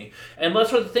envelops me. And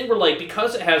that's what the thing where, like,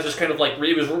 because it has this kind of, like,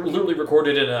 it was literally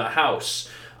recorded in a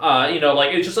house,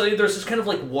 it's just like, there's this kind of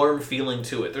like warm feeling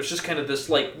to it. There's just kind of this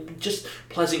like just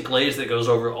pleasant glaze that goes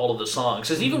over all of the songs.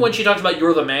 Because even when she talks about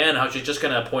 "You're the Man," how she's just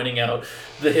kind of pointing out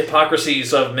the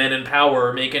hypocrisies of men in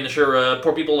power, making sure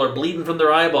poor people are bleeding from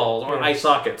their eyeballs or eye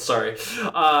sockets. Sorry,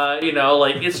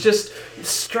 it's just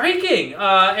striking.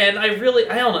 And I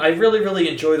really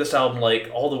enjoy this album like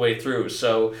all the way through.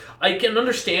 So I can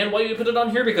understand why you put it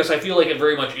on here because I feel like it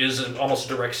very much is almost a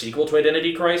direct sequel to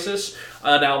Identity Crisis.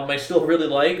 An album I still really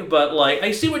like. But like,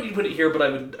 I see when you put it here, but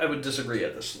I would disagree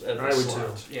at this. I would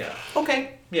slot. Too. Yeah.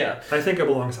 Okay. Yeah. I think it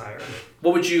belongs higher.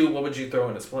 What would you throw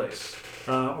in its place?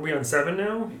 Are we on 7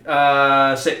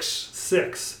 now? 6.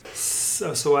 6.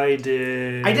 So I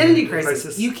did Identity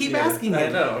Crisis. You keep asking it. I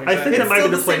know. Exactly. I think that might be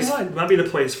the place. One. Might be the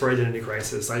place for Identity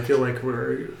Crisis. I feel like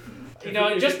we're.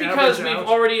 Just because we've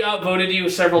already outvoted you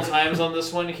several times on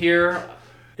this one here.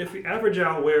 If we average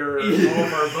out where all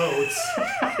of our votes,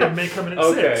 it may come in at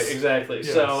 6. Okay, exactly.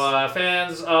 Yes. So,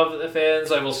 fans,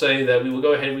 I will say that we will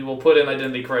go ahead and we will put in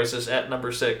Identity Crisis at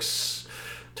number 6.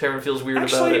 Taran feels weird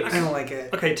about it. I don't like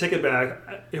it. Okay, take it back.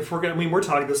 If we're we're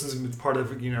talking, this is part of,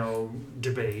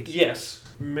 debate. Yes.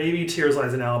 Maybe Tears,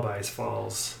 Lies, and Alibis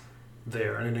falls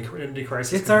there. Identity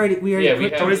Crisis. It's already, we already we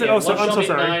put have, is it? I'm so sorry.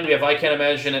 sorry. 9, we have I Can't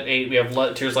Imagine at 8, we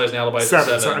have Tears, Lies, and Alibis at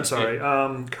 7. I'm sorry.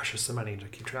 Gosh, there's so many to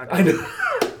keep track of. I know.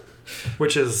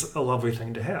 Which is a lovely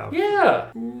thing to have.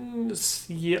 Yeah.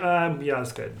 Yeah,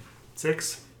 that's good.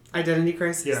 6? Identity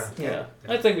Crisis? Yeah.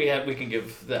 I think we can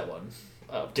give that one.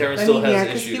 Taran still has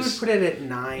issues. He would put it at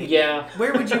 9. Yeah.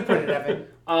 Where would you put it, Evan?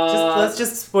 Let's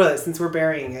just spoil it since we're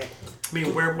burying it. I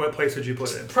mean, what place would you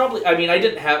put it? Probably. I mean, I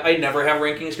never have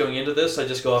rankings going into this. I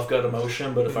just go off gut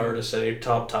emotion. But if I were to say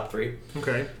top 3.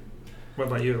 Okay. What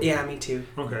about you? Yeah, me too.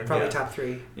 Okay. Probably top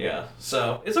 3. Yeah.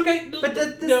 So it's okay. But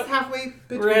this is halfway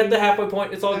between. We're at the halfway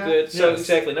point. It's all good. So yes.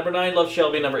 exactly. Number 9, Love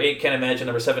Shelby. Number 8, Can't Imagine.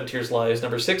 Number 7, Tears Lies.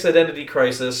 Number 6, Identity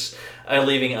Crisis. I'm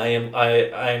leaving. I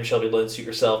am Shelby Lynne. Suit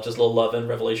Yourself. Just a Little Lovin'.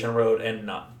 Revelation Road. And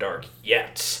Not Dark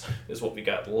Yet is what we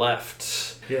got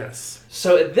left. Yes.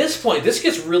 So at this point, this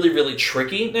gets really, really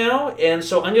tricky now. And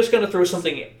so I'm just going to throw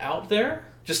something out there.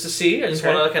 Just to see. I just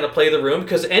want to kind of play the room.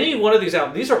 Because any one of these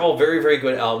albums, these are all very, very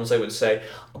good albums, I would say.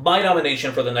 My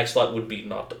nomination for the next slot would be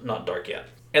Not Dark Yet.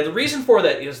 And the reason for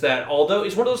that is that although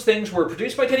it's one of those things where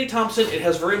produced by Teddy Thompson, it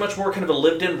has very much more kind of a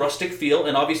lived-in rustic feel,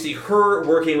 and obviously her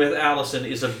working with Allison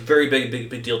is a very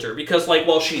big deal to her. Because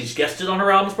while she's guested on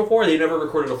her albums before, they never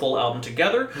recorded a full album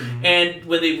together. Mm-hmm. And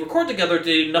when they record together,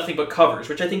 they do nothing but covers,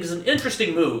 which I think is an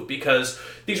interesting move because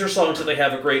these are songs that they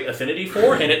have a great affinity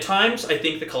for, and at times I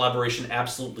think the collaboration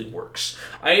absolutely works.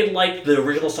 I like the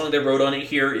original song they wrote on it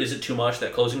here, Is It Too Much,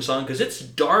 that closing song, because it's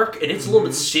dark and it's a little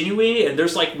bit sinewy and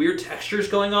there's weird textures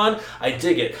going on. I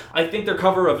dig it. I think their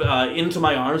cover of Into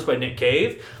My Arms by Nick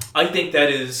Cave, I think that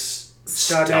is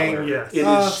stellar. Yes. It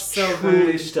is so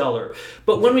truly good. stellar.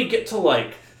 But when we get to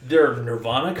Their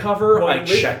Nirvana cover, Well, I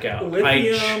check out.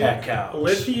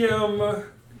 Lithium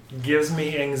gives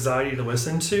me anxiety to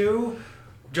listen to,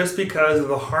 just because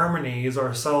the harmonies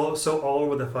are so all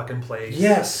over the fucking place.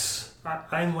 Yes.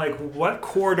 I'm like, what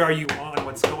chord are you on?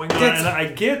 What's going on? And I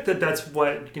get that that's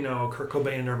what, Kurt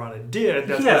Cobain and Nirvana did.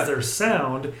 That was their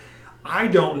sound. I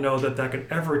don't know that could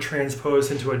ever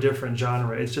transpose into a different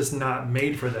genre. It's just not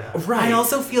made for that. Right. I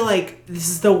also feel like this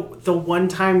is the one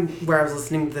time where I was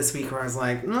listening to this week where I was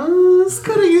like, this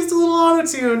could have used a little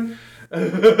autotune.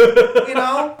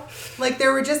 Like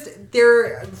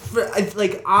they're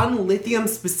like on Lithium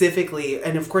specifically,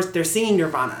 and of course they're singing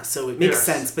Nirvana, so it makes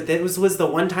sense. But that was the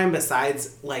one time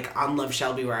besides like on Love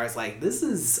Shelby where I was like, this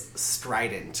is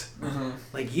strident. Mm-hmm.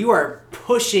 Like you are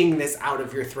pushing this out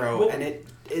of your throat, and it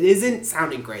isn't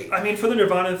sounding great. I mean, for the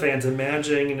Nirvana fans,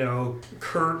 imagine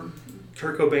Kurt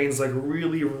Cobain's like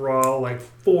really raw, like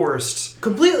forced,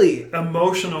 completely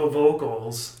emotional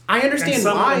vocals. I understand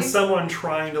why. And someone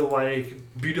trying to like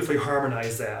beautifully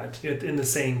harmonize that in the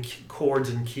same chords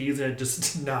and keys, and it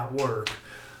just did not work.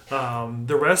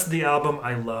 The rest of the album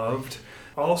I loved.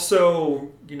 Also,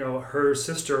 her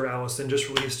sister Allison just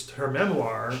released her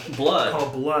memoir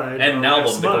called Blood, and an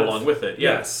album to go along with it.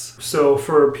 Yes. So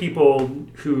for people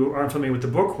who aren't familiar with the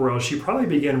book world, she probably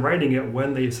began writing it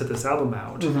when they set this album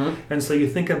out. Mm-hmm. And so you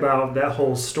think about that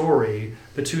whole story,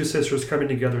 the two sisters coming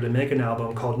together to make an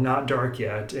album called Not Dark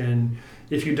Yet. And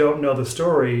if you don't know the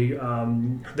story,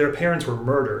 their parents were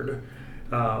murdered.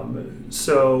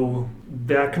 So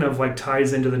that kind of like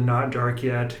ties into the Not Dark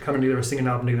Yet, coming together, singing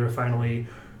an album together, finally,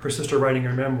 her sister writing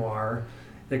her memoir,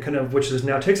 which is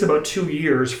now takes about 2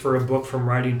 years for a book from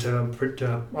writing to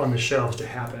on the shelves to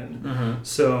happen. Mm-hmm.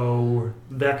 So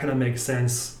that kind of makes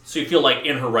sense. So you feel like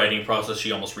in her writing process,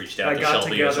 she almost reached out to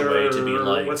Shelby as a way to be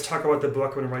like, let's talk about the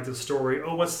book when we write the story.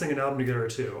 Oh, let's sing an album together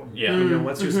too. Yeah.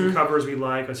 Let's do some covers we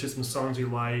like. Let's do some songs we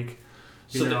like.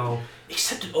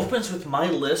 Except it opens with My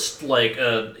List, like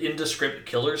a Indescript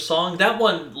Killers song. That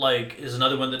one, like, is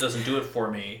another one that doesn't do it for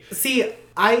me. See,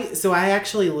 I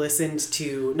actually listened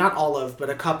to not all of, but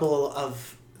a couple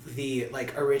of the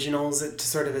like originals to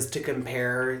sort of as to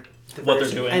compare what they're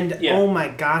doing. And oh my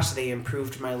gosh, they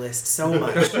improved My List so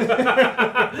much.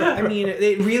 I mean,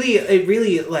 it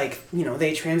really like,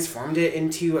 they transformed it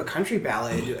into a country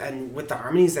ballad, and with the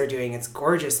harmonies they're doing, it's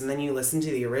gorgeous. And then you listen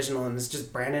to the original and it's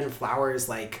just Brandon Flowers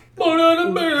like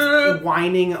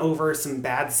whining over some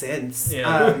bad synths.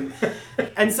 Yeah.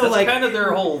 And so that's kind of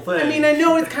their whole thing. I mean, I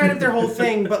know it's kind of their whole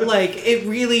thing, but like it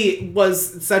really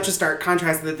was such a stark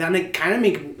contrast that then it kind of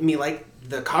made me like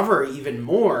the cover even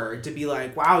more, to be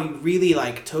like, wow, you really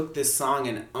like took this song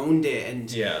and owned it and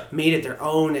made it their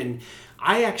own. And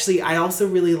I also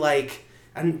really like,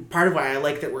 and part of why I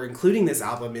like that we're including this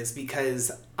album is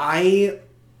because I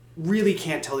really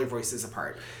can't tell their voices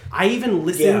apart. I even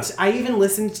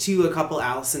listened to a couple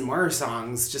Alison Moore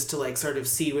songs just to like sort of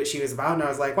see what she was about, and I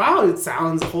was like, wow, it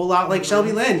sounds a whole lot like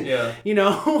Shelby Lynne. Yeah.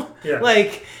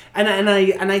 Like, and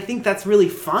I think that's really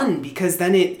fun because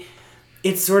then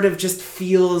it sort of just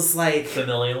feels like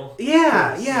familial.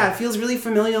 Yeah, it feels really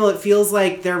familial. It feels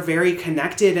like they're very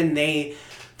connected, and they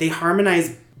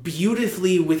harmonize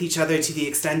beautifully with each other to the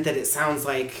extent that it sounds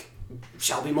like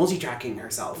Shelby multi-tracking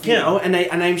herself, you know? And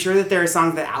I'm sure that there are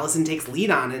songs that Allison takes lead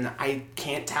on, and I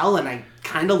can't tell, and I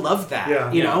kind of love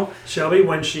that, you know? Shelby,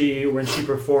 when she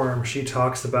performs, she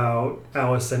talks about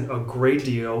Allison a great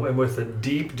deal, and with a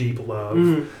deep, deep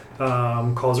love.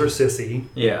 Calls her Sissy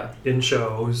in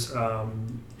shows.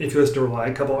 If you listen to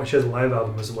her she has a live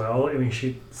album as well. I mean,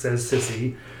 she says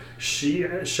Sissy.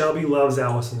 Shelby loves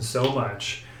Allison so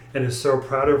much and is so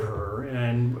proud of her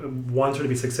and wants her to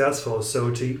be successful. So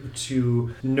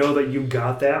to know that you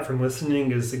got that from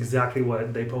listening is exactly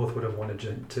what they both would have wanted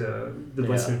the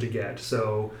listener to get.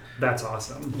 So that's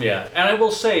awesome. Yeah, and I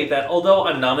will say that although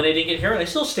I'm nominating it here, and I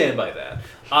still stand by that,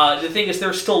 the thing is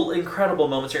there's still incredible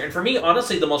moments here. And for me,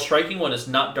 honestly, the most striking one is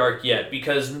Not Dark Yet,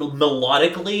 because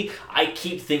melodically, I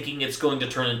keep thinking it's going to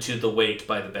turn into The Weight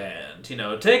by the band.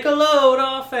 Take a load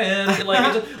off and...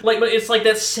 it's like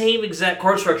that same exact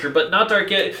chord structure, but Not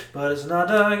Dark Yet, but it's not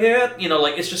dark yet.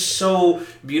 It's just so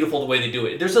beautiful the way they do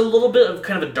it. There's a little bit of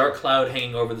kind of a dark cloud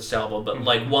hanging over this album, but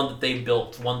like one that they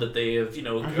built, one that they have,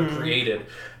 created.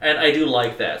 And I do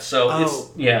like that. So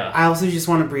I also just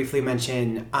want to briefly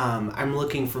mention, I'm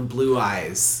looking for Blue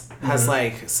Eyes. Has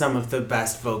like some of the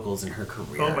best vocals in her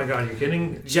career. Oh my God, you're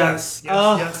kidding? Yes.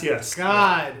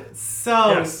 God,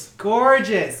 so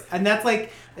gorgeous. And that's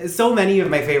like so many of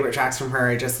my favorite tracks from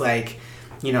her are just like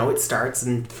it starts,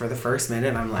 and for the first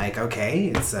minute, I'm like, okay,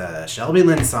 it's a Shelby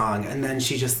Lynne song. And then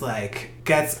she just, like,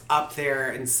 gets up there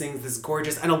and sings this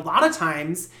gorgeous... And a lot of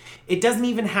times, it doesn't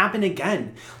even happen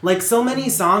again. Like, so many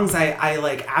songs I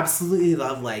like, absolutely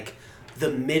love, like, the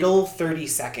middle 30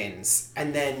 seconds,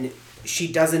 and then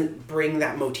she doesn't bring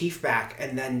that motif back,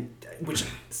 and then... Which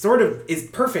sort of is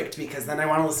perfect, because then I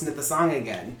want to listen to the song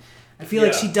again. I feel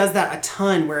like she does that a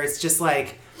ton, where it's just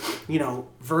like,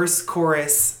 verse,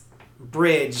 chorus,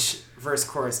 bridge, verse,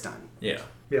 chorus, done. Yeah.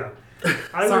 Yeah.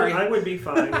 I would be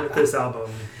fine with this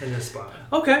album in this spot.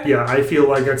 Okay. Yeah, I feel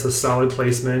like it's a solid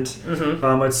placement.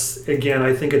 Mm-hmm. It's again,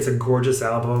 I think it's a gorgeous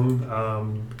album.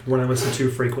 One I listen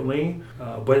to frequently,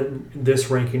 but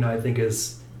this ranking I think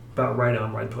is about right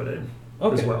on where I'd put it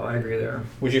as well. I agree there.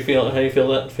 Would you feel? How do you feel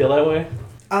that way?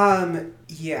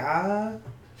 Yeah.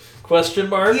 Question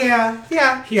mark?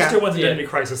 Yeah. He still wants Identity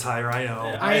Crisis higher, I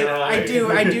know. I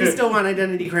do still want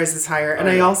Identity Crisis higher, and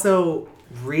I also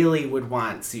really would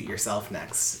want Suit Yourself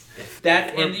next.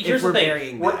 Here's the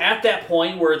thing. We're at that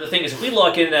point where the thing is, if we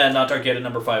lock in Not Dark Yet at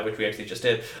number 5, which we actually just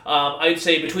did, I'd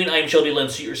say between I Am Shelby Lynne,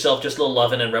 Suit Yourself, Just a Little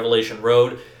Lovin', and Revelation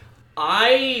Road,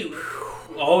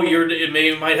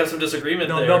 it might have some disagreement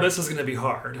there. No, this is going to be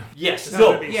hard. Yes.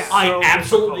 I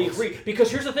absolutely agree.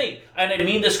 Because here's the thing, and I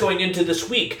mean this going into this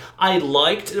week, I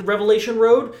liked Revelation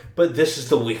Road, but this is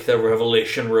the week that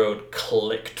Revelation Road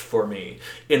clicked for me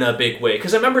in a big way.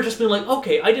 Because I remember just being like,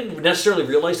 okay, I didn't necessarily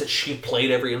realize that she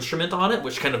played every instrument on it,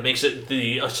 which kind of makes it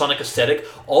the sonic aesthetic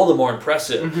all the more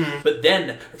impressive. Mm-hmm. But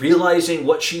then realizing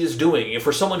what she is doing,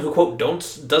 for someone who, quote,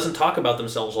 doesn't talk about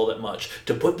themselves all that much,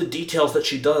 to put the details that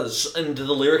she does into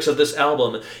the lyrics of this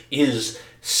album is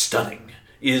stunning.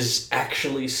 Is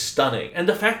actually stunning. And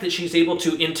the fact that she's able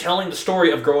to, in telling the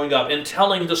story of growing up, in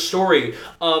telling the story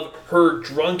of her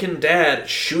drunken dad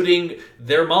shooting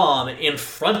their mom in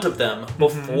front of them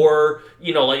before,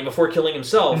 before killing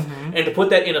himself, and to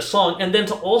put that in a song, and then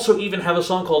to also even have a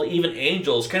song called Even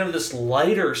Angels, kind of this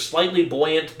lighter, slightly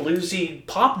buoyant, bluesy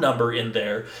pop number in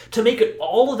there, to make it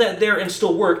all of that there and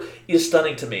still work is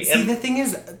stunning to me. See, the thing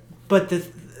is, but the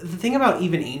thing about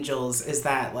Even Angels is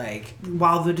that, like,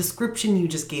 while the description you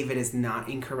just gave it is not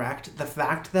incorrect, the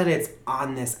fact that it's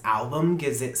on this album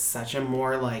gives it such a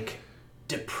more, like,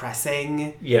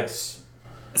 depressing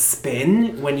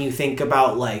spin when you think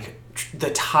about, like,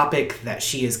 the topic that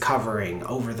she is covering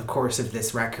over the course of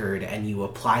this record, and you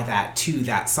apply that to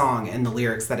that song and the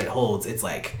lyrics that it holds. It's,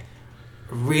 like,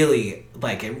 really,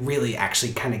 like, it really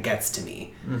actually kind of gets to me.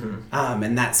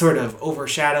 And that sort of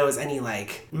overshadows any,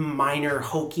 like, minor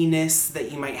hokiness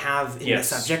that you might have in the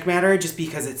subject matter, just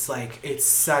because it's, like, it's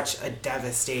such a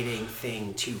devastating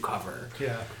thing to cover.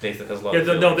 Yeah. Nathan has a lot of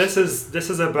feelings. No, this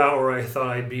is about where I thought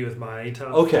I'd be with my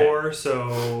top 4,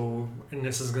 so, and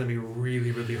this is going to be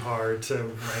really, really hard to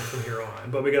rank from here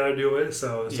on, but we got to do it,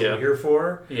 so we're here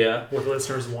for what the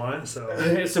listeners want, so.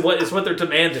 It's what they're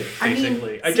demanding,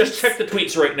 basically. I just checked the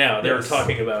tweets right now. They're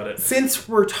talking about it. Since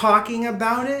we're talking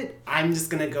about it, I'm just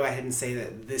going to go ahead and say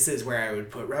that this is where I would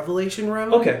put Revelation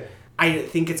Road. Okay. I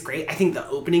think it's great. I think the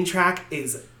opening track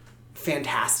is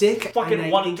fantastic. Fucking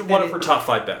one of her top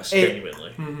 5 best,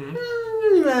 genuinely.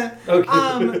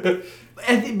 Okay.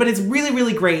 But it's really,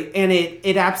 really great, and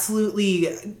it absolutely,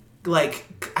 like,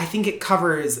 I think it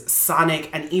covers sonic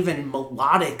and even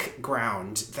melodic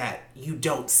ground that you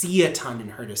don't see a ton in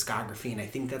her discography, and I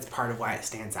think that's part of why it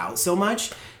stands out so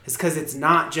much, is because it's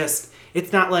not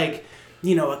like,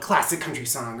 a classic country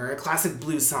song or a classic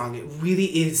blues song. It really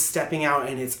is stepping out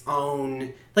in its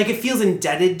own, like, it feels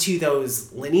indebted to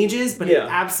those lineages, but it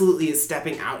absolutely is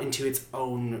stepping out into its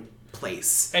own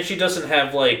place. And she doesn't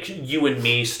have, like, You and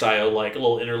Me style, like, a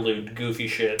little interlude goofy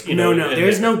shit. No,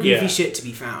 there's no goofy shit to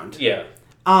be found. Yeah.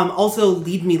 Also,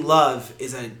 Lead Me Love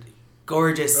is a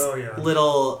gorgeous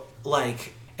little,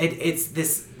 like, it's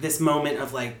this moment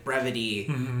of, like,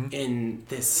 brevity in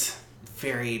this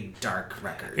very dark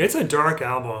record. It's a dark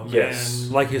album. Yes.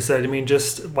 And like you said, I mean,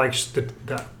 just like the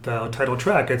title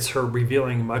track, it's her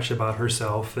revealing much about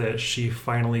herself, that she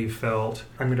finally felt,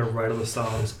 I'm going to write all the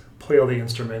songs, play all the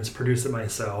instruments, produce it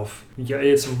myself. Yeah,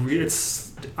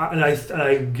 and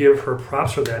I give her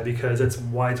props for that, because it's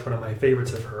why it's one of my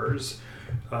favorites of hers.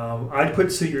 I'd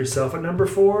put Suit Yourself at number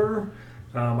 4.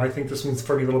 I think this one's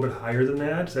for me a little bit higher than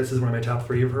that. This is one of my top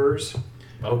 3 of hers.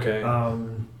 Okay.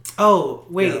 Oh,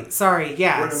 wait, sorry,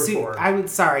 We're number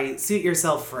 4. Suit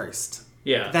Yourself first.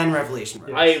 Yeah. than Revelation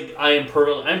Rose. I'm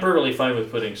perfectly fine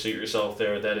with putting Suit Yourself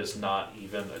there. That is not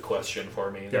even a question for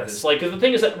me. That is like, the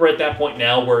thing is that we're at that point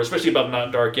now where, especially about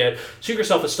Not Dark Yet, Suit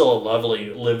Yourself is still a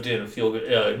lovely, lived-in,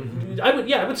 feel-good.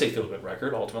 I would say feel-good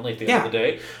record ultimately at the end of the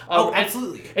day.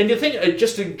 Absolutely. And the thing,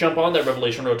 just to jump on that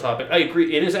Revelation Road topic, I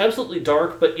agree. It is absolutely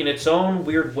dark, but in its own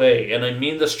weird way. And I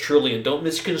mean this truly, and don't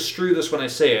misconstrue this when I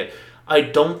say it. I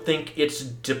don't think it's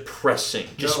depressing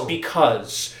just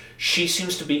because she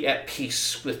seems to be at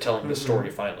peace with telling the story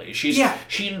finally. She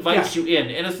invites you in.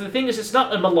 And the thing is, it's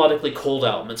not a melodically cold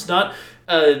album. It's not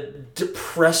a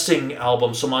depressing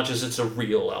album so much as it's a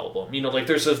real album. You know, like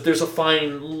there's a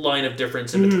fine line of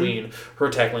difference in between her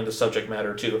tackling the subject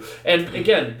matter too. And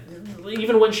again,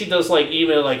 even when she does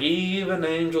even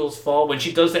angels fall, when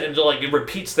she does that and it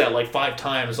repeats that 5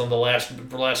 times on the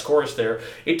last chorus there,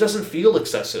 it doesn't feel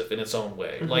excessive in its own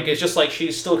way. Like it's just like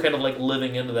she's still kind of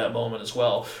living into that moment as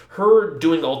well. Her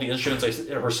doing all the instruments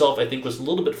herself, I think, was a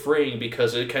little bit freeing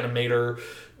because it kind of made her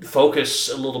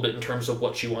focus a little bit in terms of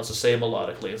what she wants to say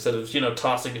melodically instead of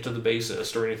tossing it to the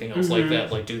bassist or anything else like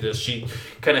that. Like do this, she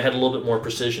kind of had a little bit more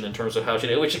precision in terms of how she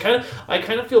did, which I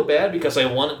kind of feel bad because I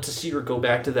wanted to see her go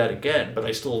back to that again, but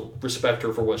I still respect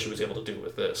her for what she was able to do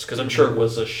with this because I'm sure it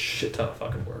was a shit ton of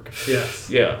fucking work. Yes.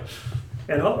 Yeah.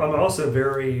 And I'm also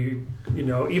very,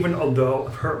 even although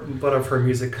a lot of her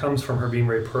music comes from her being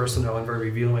very personal and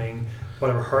very revealing, a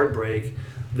lot of her heartbreak,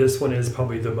 this one is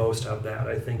probably the most of that.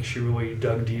 I think she really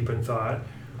dug deep and thought,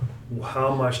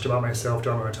 how much about myself do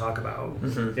I want to talk about?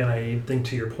 And I think,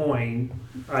 to your point,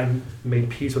 I'm made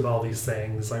peace with all these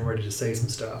things. I'm ready to say some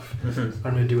stuff. I'm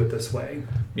going to do it this way.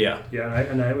 Yeah. Yeah,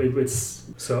 it's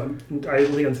so I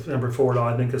think it's number 4.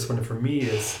 I think this one for me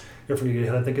is, I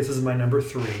think this is my number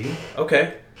 3.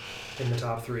 Okay. In the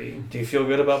top 3. Do you feel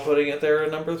good about putting it there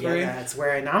at number 3? Yeah, that's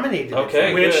where I nominated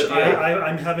it. Which good,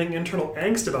 I'm having internal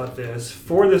angst about this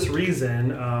for this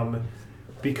reason,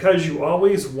 because you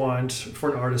always want for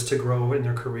an artist to grow in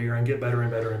their career and get better and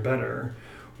better and better,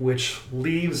 which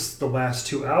leaves the last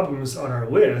 2 albums on our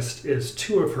list is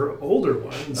 2 of her older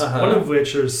ones, one of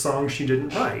which is songs she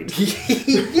didn't write.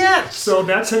 Yes! So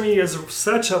that to me is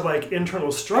such a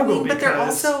internal struggle. But they're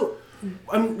also...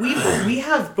 we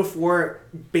have before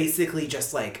basically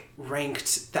just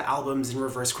ranked the albums in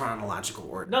reverse chronological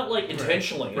order. Not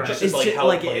intentionally, right. just It's how just, it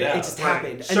played out. It just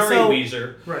happened. And Sorry, so,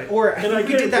 Weezer. Right. Or I think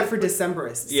we did that for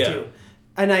Decemberists too.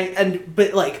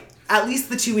 But at least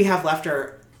the 2 we have left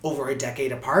are over a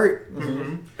decade apart.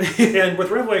 And with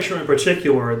Revelation in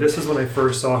particular, this is when I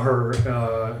first saw her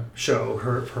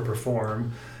her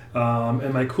perform.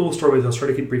 And my cool story was, I'll try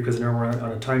to keep brief because now we're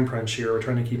on a time crunch here. We're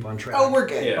trying to keep on track. Oh, we're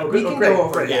good. Yeah. We can go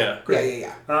over it. Yeah.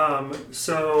 Yeah.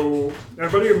 So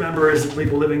everybody remembers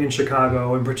people living in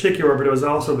Chicago in particular, but it was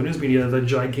also the news media, the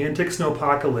gigantic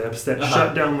snowpocalypse that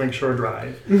shut down Lakeshore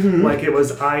Drive. It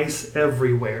was ice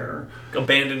everywhere.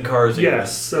 Abandoned cars.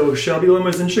 Yes. So Shelby Lynne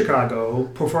was in Chicago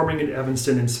performing in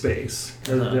Evanston in Space,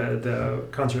 the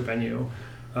concert venue.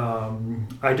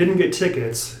 I didn't get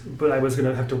tickets, but I was going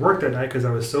to have to work that night because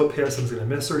I was so pissed I was going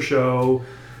to miss her show.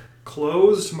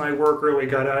 Closed my work early,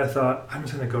 got out. I thought, I'm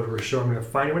just going to go to her show. I'm going to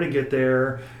find a way to get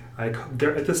there. At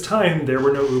this time, there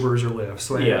were no Ubers or Lyfts,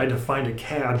 so I had to find a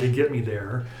cab to get me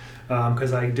there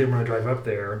because I didn't want to drive up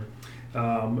there.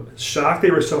 Shocked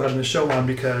they were still having the show on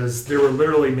because there were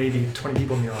literally maybe 20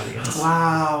 people in the audience.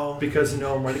 Wow. Because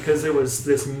there was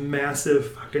this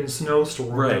massive fucking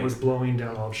snowstorm that was blowing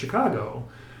down all of Chicago.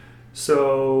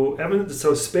 So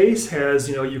Space has,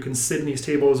 you can sit in these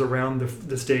tables around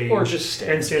the stage or just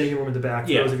and standing room in the back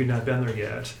for those of you not been there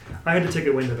yet. I had to take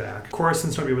it way in the back. Of course,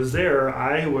 since nobody was there,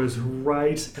 I was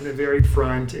right in the very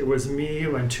front. It was me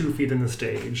and 2 feet in the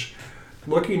stage,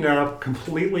 looking up,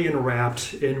 completely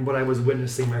enwrapped in what I was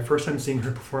witnessing. My first time seeing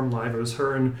her perform live, it was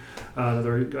her and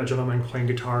another gentleman playing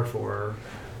guitar for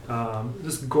her.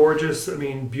 Just gorgeous,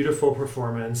 beautiful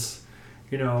performance.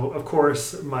 Of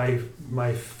course, my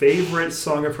favorite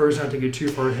song of hers, not to get too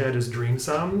far ahead, is Dream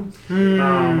Some.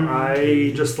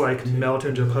 I just melt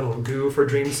into a puddle of goo for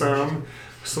Dream Some.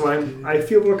 So I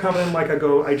feel more confident.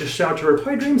 I just shout to her,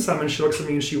 play Dream Some, and she looks at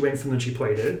me and she winks, and then she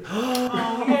played it.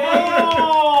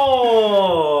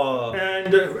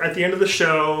 And at the end of the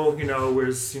show,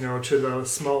 was to the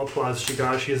small applause she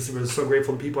got, she was so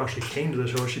grateful that people actually came to the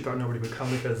show. She thought nobody would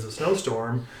come because of the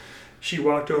snowstorm. She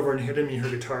walked over and handed me her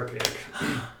guitar pick.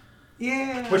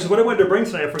 Yeah. Which is what I wanted to bring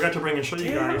tonight. I forgot to bring and show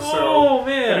you guys. So, oh,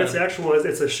 man. And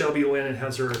it's a Shelby Lynne. It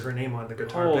has her name on the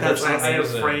guitar. Oh, that's I have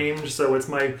amazing. framed, so it's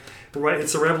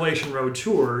it's a Revelation Road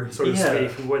tour, so to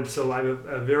speak. So I have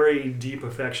a very deep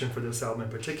affection for this album in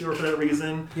particular for that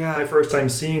reason. Yeah. My first time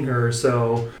seeing her,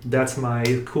 so that's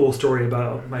my cool story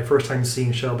about my first time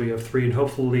seeing Shelby of 3 and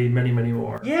hopefully many, many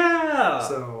more. Yeah.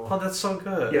 So, oh, that's so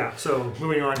good. Yeah, so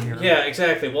moving on here. Yeah,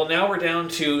 exactly. Well, now we're down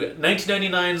to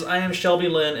 1999's I Am Shelby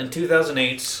Lynne and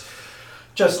 2008's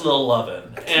Just a Little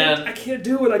Lovin'. I can't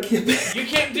do it. I can't. You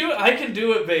can't do it. I can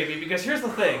do it, baby. Because here's the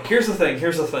thing.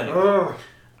 Oh.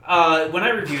 When I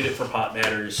reviewed it for Pot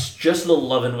Matters, Just a Little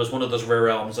Lovin' was one of those rare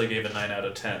albums I gave a 9 out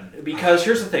of 10. Because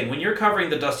here's the thing. When you're covering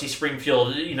the Dusty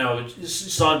Springfield,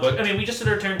 songbook, I mean, we just did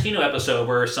our Tarantino episode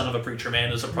where Son of a Preacher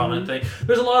Man is a prominent thing.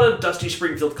 There's a lot of Dusty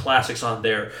Springfield classics on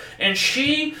there. And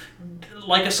she,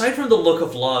 aside from the Look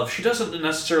of Love, she doesn't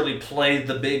necessarily play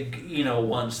the big,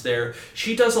 ones there.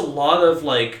 She does a lot of,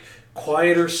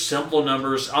 quieter, simple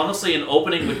numbers. Honestly, an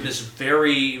opening with this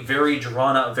very, very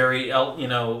drawn out, very,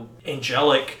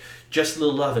 angelic, Just a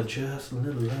Little Lovin', Just a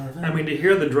Little Lovin'. I mean, to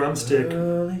hear the drumstick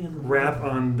rap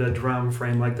on the drum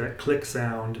frame, like that click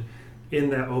sound in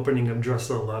that opening of Just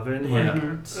a Little Lovin',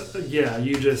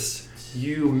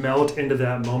 you melt into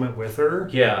that moment with her.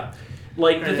 Yeah.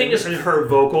 The thing is, and her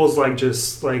vocals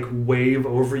just wave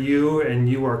over you, and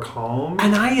you are calm.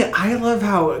 And I love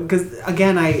how, because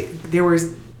again, there were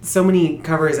so many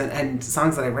covers and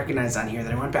songs that I recognized on here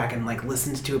that I went back and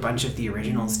listened to a bunch of the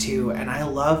originals too. And I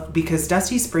love, because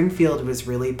Dusty Springfield was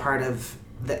really part of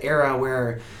the era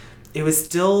where it was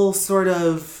still sort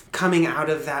of coming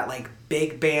out of that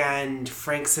big band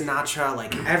Frank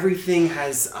Sinatra, everything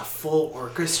has a full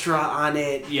orchestra on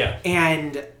it. Yeah.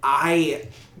 And I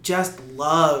just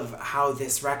love how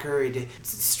this record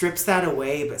strips that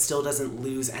away but still doesn't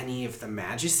lose any of the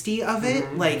majesty of it.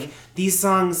 These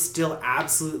songs still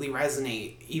absolutely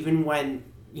resonate even when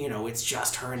it's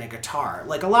just her and a guitar.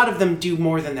 A lot of them do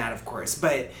more than that, of course,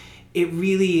 but it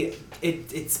really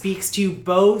it speaks to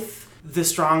both the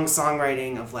strong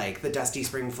songwriting of the Dusty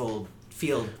Springfield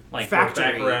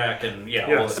factory, Backrack and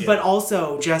but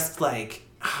also just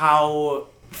how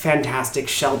fantastic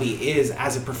Shelby is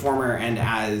as a performer and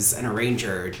as an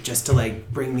arranger, just to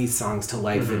bring these songs to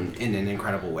life in an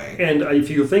incredible way. And if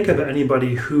you think of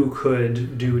anybody who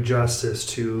could do justice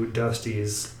to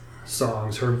Dusty's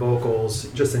songs, her vocals,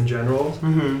 just in general,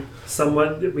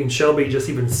 Shelby just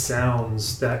even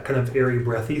sounds that kind of airy,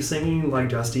 breathy singing like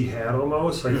Dusty had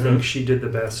almost. I think she did the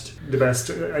best.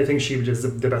 I think she was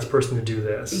the best person to do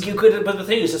this. You could, but the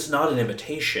thing is, it's not an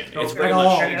imitation. It's very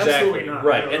much exactly not.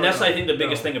 right, and that's I think the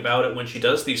biggest thing about it when she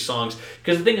does these songs.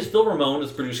 Because the thing is, Phil Ramone is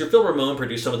the producer. Phil Ramone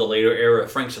produced some of the later era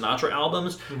Frank Sinatra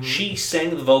albums. She sang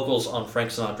the vocals on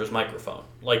Frank Sinatra's microphone.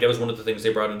 That was one of the things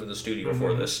they brought into the studio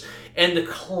for this. And the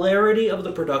clarity of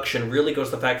the production really goes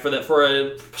to the fact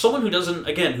for someone who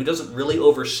doesn't really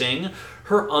oversing,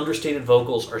 her understated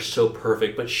vocals are so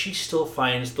perfect, but she still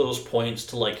finds those points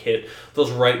to hit those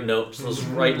right notes, those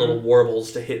right little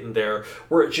warbles to hit in there,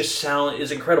 where it just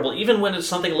is incredible. Even when it's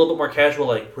something a little bit more casual,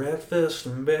 like breakfast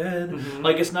in bed,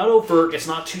 it's not overt, it's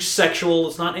not too sexual,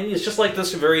 it's not any. It's just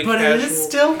this very. But casual, it is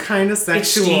still kind of sexual.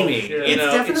 It's steamy. It's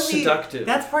definitely it's seductive.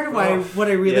 That's part of what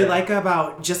I really like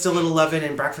about Just a Little Lovin'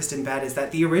 and Breakfast in Bed is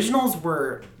that the originals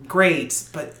were great,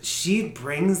 but she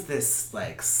brings this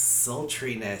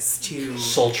sultriness to.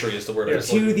 Sultry is the word I was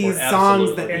to looking these for.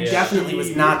 songs that Absolutely. definitely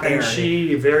was not there. And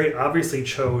she very obviously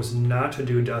chose not to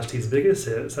do Dusty's biggest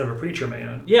hit, Son of a Preacher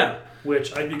Man. Yeah.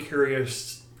 Which I'd be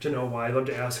curious to know why. I'd love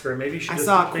to ask her. Maybe she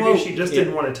just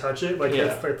didn't want to touch it.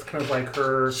 It's kind of like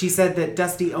her. She said that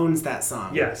Dusty owns that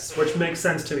song. Yes, which makes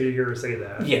sense to me to hear her say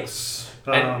that. Yes.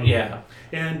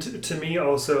 And to me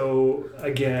also,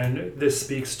 again, this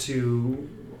speaks to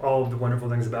all of the wonderful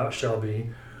things about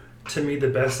Shelby. To me, the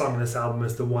best song on this album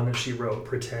is the one that she wrote,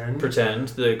 Pretend. Pretend,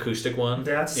 the acoustic one.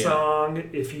 That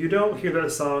song, if you don't hear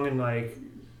that song and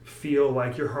feel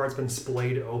like your heart's been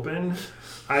splayed open,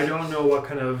 I don't know what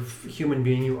kind of human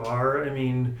being you are. I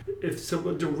mean, to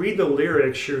read the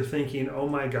lyrics, you're thinking, oh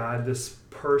my God, this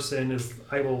person is,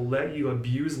 I will let you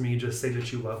abuse me, just say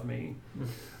that you love me.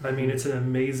 I mean, it's an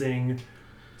amazing,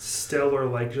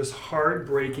 stellar, just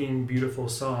heartbreaking, beautiful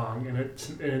song. And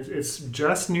it's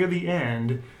just near the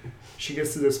end, she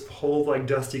gets to this whole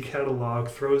Dusty catalog,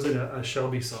 throws in a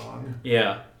Shelby song.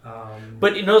 Yeah.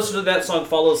 But you notice that song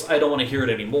follows "I Don't Want to Hear It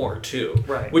Anymore" too,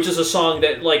 Right. Which is a song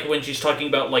that, like, when she's talking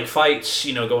about like fights,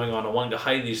 going on and wanting to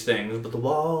hide these things, but the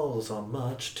walls are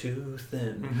much too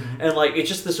thin, and like it's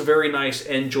just this very nice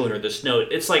end joiner, this note.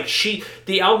 It's like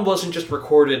the album wasn't just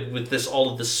recorded with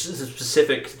all of the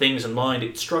specific things in mind.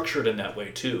 It's structured in that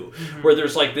way too, where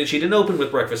there's like she didn't open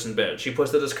with "Breakfast in Bed." She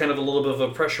puts it as kind of a little bit of a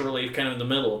pressure relief, kind of in the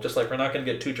middle, just like we're not going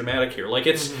to get too dramatic here. Like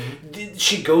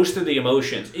she goes through the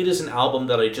emotions. It is an album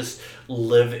that I just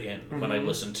live in when I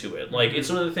listen to it. Like it's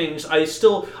one of the things I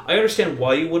understand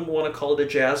why you wouldn't want to call it a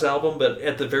jazz album, but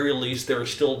at the very least there are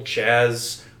still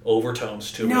jazz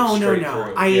overtones to it. No. Through.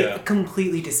 I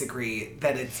completely disagree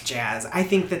that it's jazz. I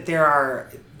think that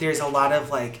there's a lot of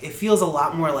like, it feels a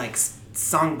lot more like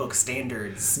songbook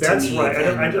standards. That's to me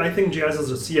right. I think jazz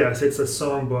is it's a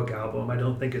songbook album. I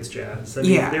don't think it's jazz. I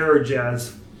mean, there are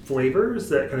jazz flavors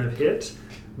that kind of hit,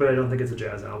 but I don't think it's a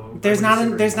jazz album. There's not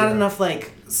enough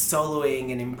like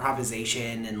soloing and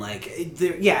improvisation and like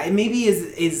it maybe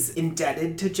is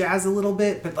indebted to jazz a little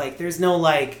bit, but like there's no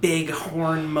like big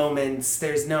horn moments.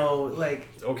 There's no like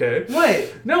okay.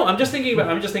 What? No, I'm just thinking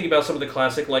about some of the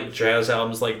classic like jazz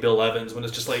albums like Bill Evans, when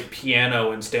it's just like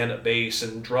piano and stand-up bass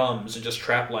and drums and just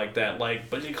trap like that, like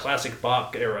but classic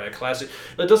Bach era, classic.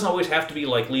 It doesn't always have to be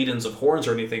like lead-ins of horns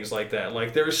or anything like that.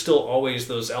 Like there's still always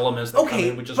those elements that come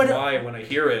in, which is why when I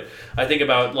hear it, I think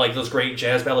about like those great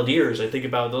jazz balladeers. I think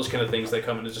about those kind of things that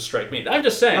come in and just strike me. I'm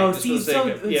just saying. Oh, see,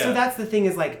 so that's the thing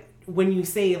is like when you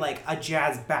say like a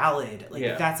jazz ballad,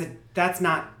 like that's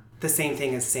not the same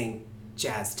thing as saying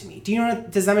jazz to me. Do you know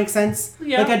does that make sense?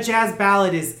 Yeah. Like a jazz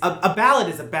ballad is a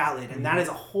ballad is a ballad, and that is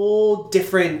a whole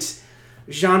different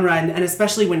genre, and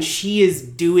especially when she is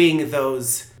doing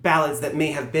those ballads that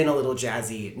may have been a little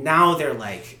jazzy, now they're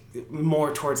like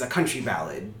more towards a country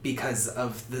ballad because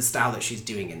of the style that she's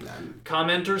doing in them.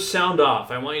 Commenters, sound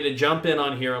off. I want you to jump in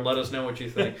on here and let us know what you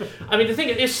think. I mean, the thing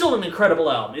is, it's still an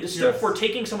incredible album. It is still for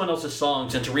taking someone else's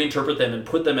songs and to reinterpret them and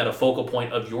put them at a focal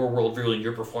point of your worldview and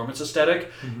your performance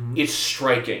aesthetic. It's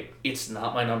striking. It's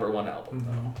not my number one album,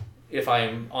 though, if I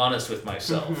am honest with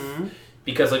myself.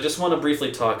 Because I just want to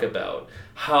briefly talk about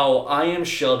how I Am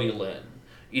Shelby Lynne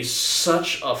is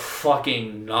such a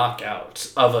fucking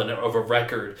knockout of a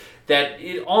record that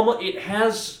it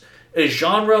has a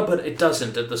genre, but it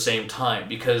doesn't at the same time,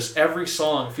 because every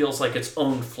song feels like its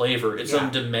own flavor, its own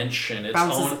dimension, its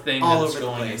own thing that it's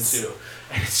going into.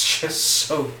 And it's just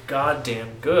so goddamn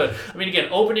good. I mean, again,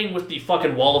 opening with the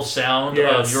fucking wall of sound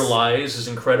of Your Lies is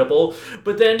incredible.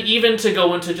 But then even to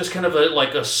go into just kind of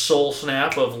a soul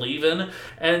snap of Leavin',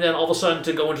 and then all of a sudden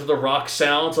to go into the rock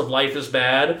sounds of Life is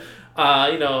Bad.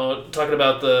 Talking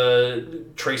about the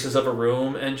Traces of a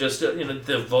Room and just,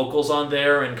 the vocals on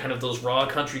there and kind of those raw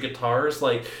country guitars.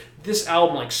 Like, this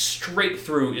album, like, straight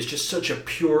through is just such a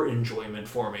pure enjoyment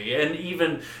for me. And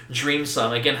even Dream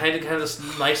Some, again, had kind of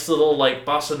this nice little, like,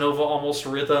 bossa nova almost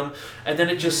rhythm. And then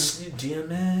it just, do you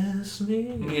miss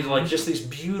me? Like, just these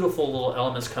beautiful little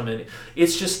elements come in.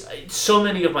 It's just, so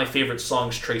many of my favorite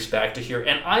songs trace back to here.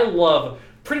 And I love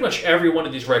pretty much every one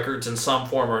of these records in some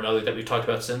form or another that we've talked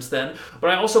about since then.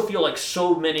 But I also feel like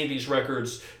so many of these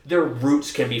records, their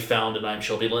roots can be found in I'm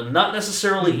Shelby Lynne. Not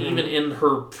necessarily even in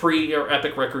her pre or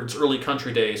Epic Records early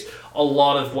country days. A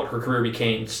lot of what her career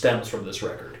became stems from this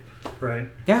record. Right.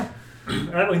 Yeah.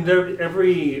 I mean,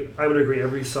 I would agree,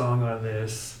 every song on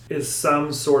this is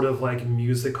some sort of like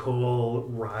musical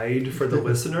ride for the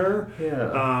listener.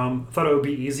 Thought It Would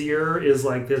Be Easier is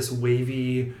like this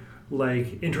wavy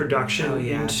like introduction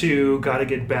into Gotta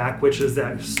Get Back, which is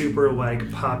that super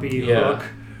like poppy hook,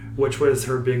 which was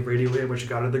her big radio hit, which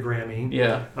got her the Grammy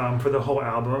for the whole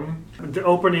album. The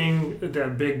opening,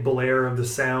 that big blare of the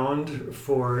sound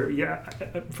for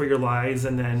Your Lies,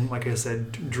 and then, like I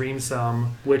said, Dream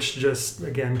Some, which just,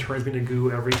 again, turns me to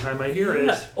goo every time I hear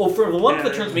it. For the one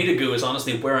that turns me to goo is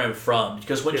honestly Where I'm From,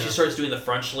 because when she starts doing the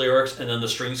French lyrics and then the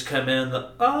strings come in,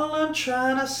 all I'm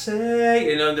trying to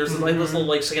say, there's like this little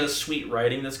like kind of sweet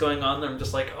writing that's going on there. I'm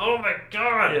just like, oh my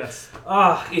god!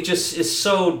 It just is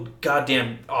so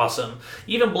goddamn awesome.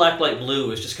 Even Black Light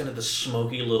Blue is just kind of the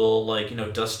smoky little like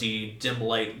dusty dim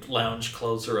light lounge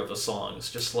closer of a song.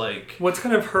 It's just like what's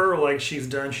kind of her like she's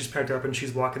done, she's packed up and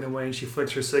she's walking away and she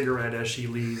flicks her cigarette as she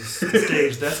leaves the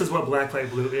stage. This is what Black Light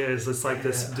Blue is. It's like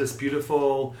this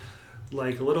beautiful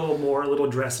like a little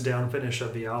dressed down finish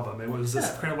of the album. It was this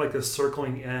kind of like the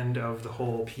circling end of the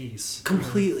whole piece.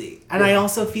 Completely. And I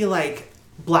also feel like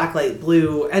Black Light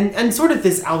Blue and sort of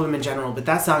this album in general, but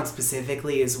that song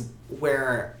specifically is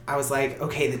where I was like,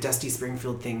 okay, the Dusty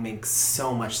Springfield thing makes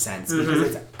so much sense because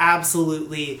it's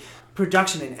absolutely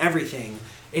production and everything.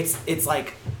 It's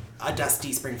like a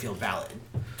Dusty Springfield ballad.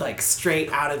 like straight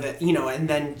out of it, and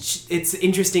then it's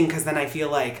interesting because then I feel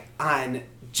like on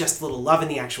Just a Little Love in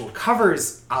the actual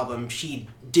covers album, she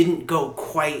didn't go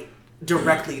quite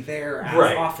directly there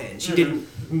as often. She didn't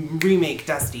remake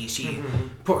Dusty. She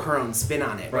put her own spin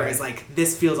on it. Whereas like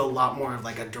this feels a lot more of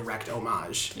like a direct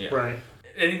homage. Yeah. Right.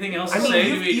 Anything else to I mean,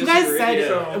 say? you guys said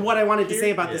So, what I wanted to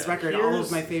say about this record. All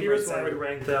of my favorites. Here's where I would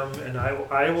rank them, and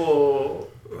I will.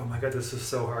 Oh my god, this is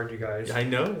so hard, you guys. I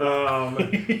know.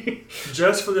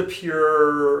 Just for the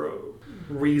pure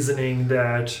reasoning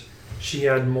that she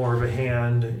had more of a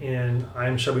hand in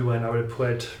I'm Shelby Lynne, I would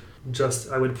put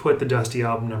the Dusty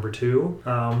album number 2.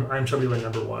 I'm Shelby Lynne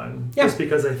number 1. Yeah. Just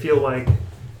because I feel like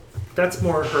that's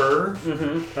more her.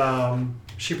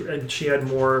 She had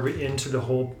more into the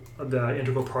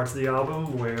integral parts of the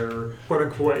album, where quote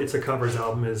unquote it's a covers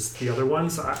album is the other one.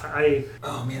 So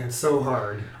oh man, it's so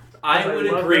hard. I would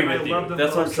agree with you.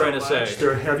 That's what I'm trying to say.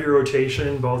 They're heavy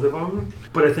rotation, both of them.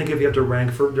 But I think if you have to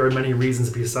rank, there are many reasons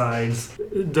besides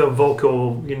the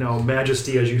vocal,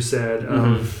 majesty, as you said,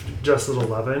 of Just Little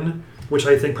Lovin', which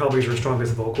I think probably is her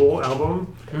strongest vocal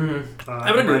album.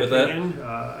 I would agree with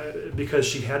that. Because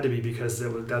she had to be, because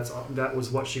that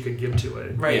was what she could give to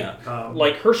it. Right. Yeah.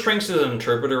 Like her strengths as an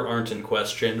interpreter aren't in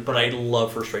question, but I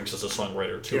love her strengths as a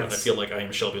songwriter too, and I feel like I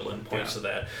Am Shelby Lynne points to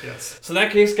that. Yes. So in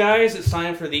that case, guys, it's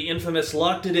time for the infamous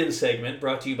Locked It In segment,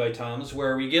 brought to you by Tom's,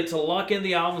 where we get to lock in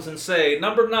the albums and say,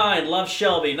 number 9, Love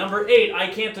Shelby. Number 8, I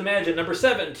Can't Imagine. Number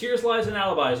 7, Tears, Lies, and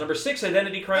Alibis. Number 6,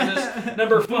 Identity Crisis.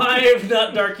 Number 5,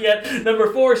 Not Dark Yet.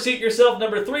 Number 4, Seat Yourself.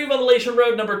 Number 3, Revelation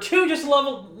Road. Number 2, Just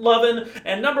Lovin'.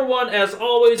 And number 1, as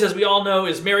always, as we all know,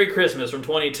 is Merry Christmas from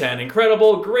 2010.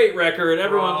 Incredible, great record.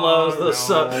 Everyone loves this.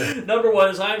 Number 1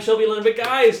 is I'm Shelby Lynne. But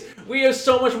guys, we have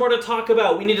so much more to talk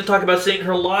about. We need to talk about seeing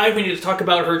her live. We need to talk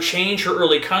about her change, her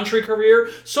early country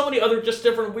career. So many other just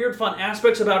different weird fun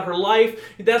aspects about her life.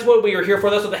 That's what we are here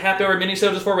for. That's what the Happy Hour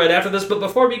mini-sode is for right after this. But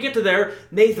before we get to there,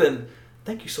 Nathan,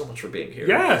 thank you so much for being here.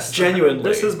 Yes. Genuinely.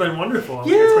 This has been wonderful.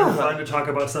 Yeah. It's been fun to talk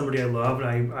about somebody I love,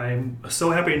 and I'm so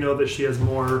happy to know that she has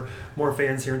more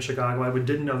fans here in Chicago. I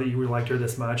didn't know that you liked her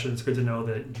this much, and it's good to know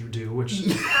that you do, which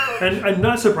and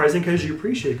not surprising because you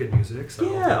appreciate good music. So,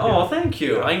 Oh, thank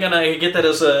you. Yeah. I'm going to get that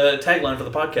as a tagline for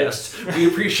the podcast. Yes. We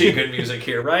appreciate good music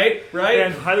here, right?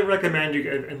 And highly recommend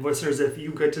you, and listeners, if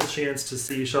you get the chance to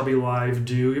see Shelby live,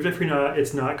 do, even if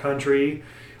it's not country.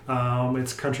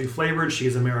 It's country flavored.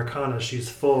 She's Americana. She's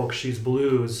folk. She's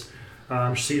blues.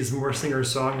 She's more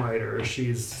singer-songwriter.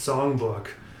 She's songbook.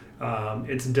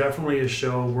 It's definitely a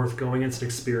show worth going. It's an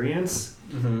experience.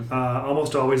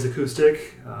 Almost always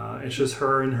acoustic. It's just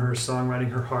her and her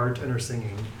songwriting, her heart, and her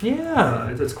singing. Yeah,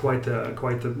 it's quite the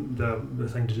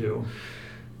thing to do.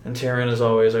 And Taran, as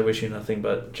always, I wish you nothing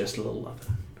but just a little love.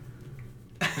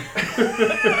 Okay.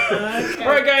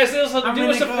 Alright guys, I'm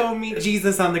gonna go meet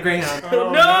Jesus on the Greyhound.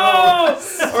 No!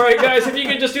 Alright guys, if you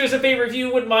could just do us a favor, if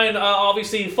you wouldn't mind,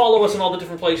 obviously follow us on all the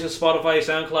different places, Spotify,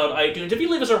 SoundCloud, iTunes. If you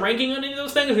leave us a ranking on any of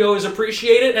those things, we always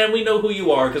appreciate it, and we know who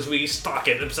you are because we stalk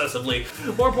it obsessively.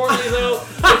 More importantly though,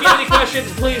 if you have any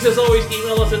questions, please, as always,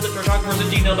 email us at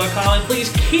chartographers@gmail.com, and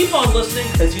please keep on listening,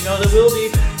 because you know there will be.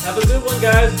 Have a good one,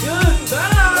 guys.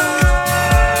 Goodbye!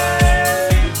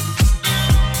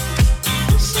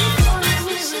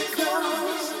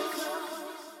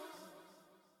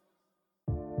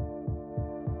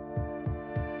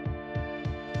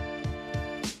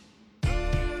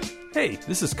 Hey,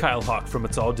 this is Kyle Hawk from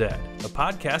It's All Dead, a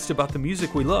podcast about the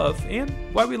music we love and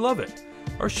why we love it.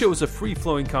 Our show is a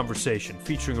free-flowing conversation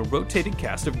featuring a rotating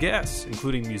cast of guests,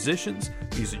 including musicians,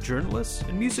 music journalists,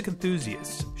 and music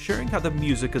enthusiasts, sharing how the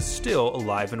music is still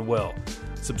alive and well.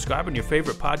 Subscribe on your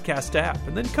favorite podcast app,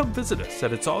 and then come visit us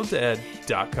at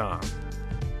itsalldead.com.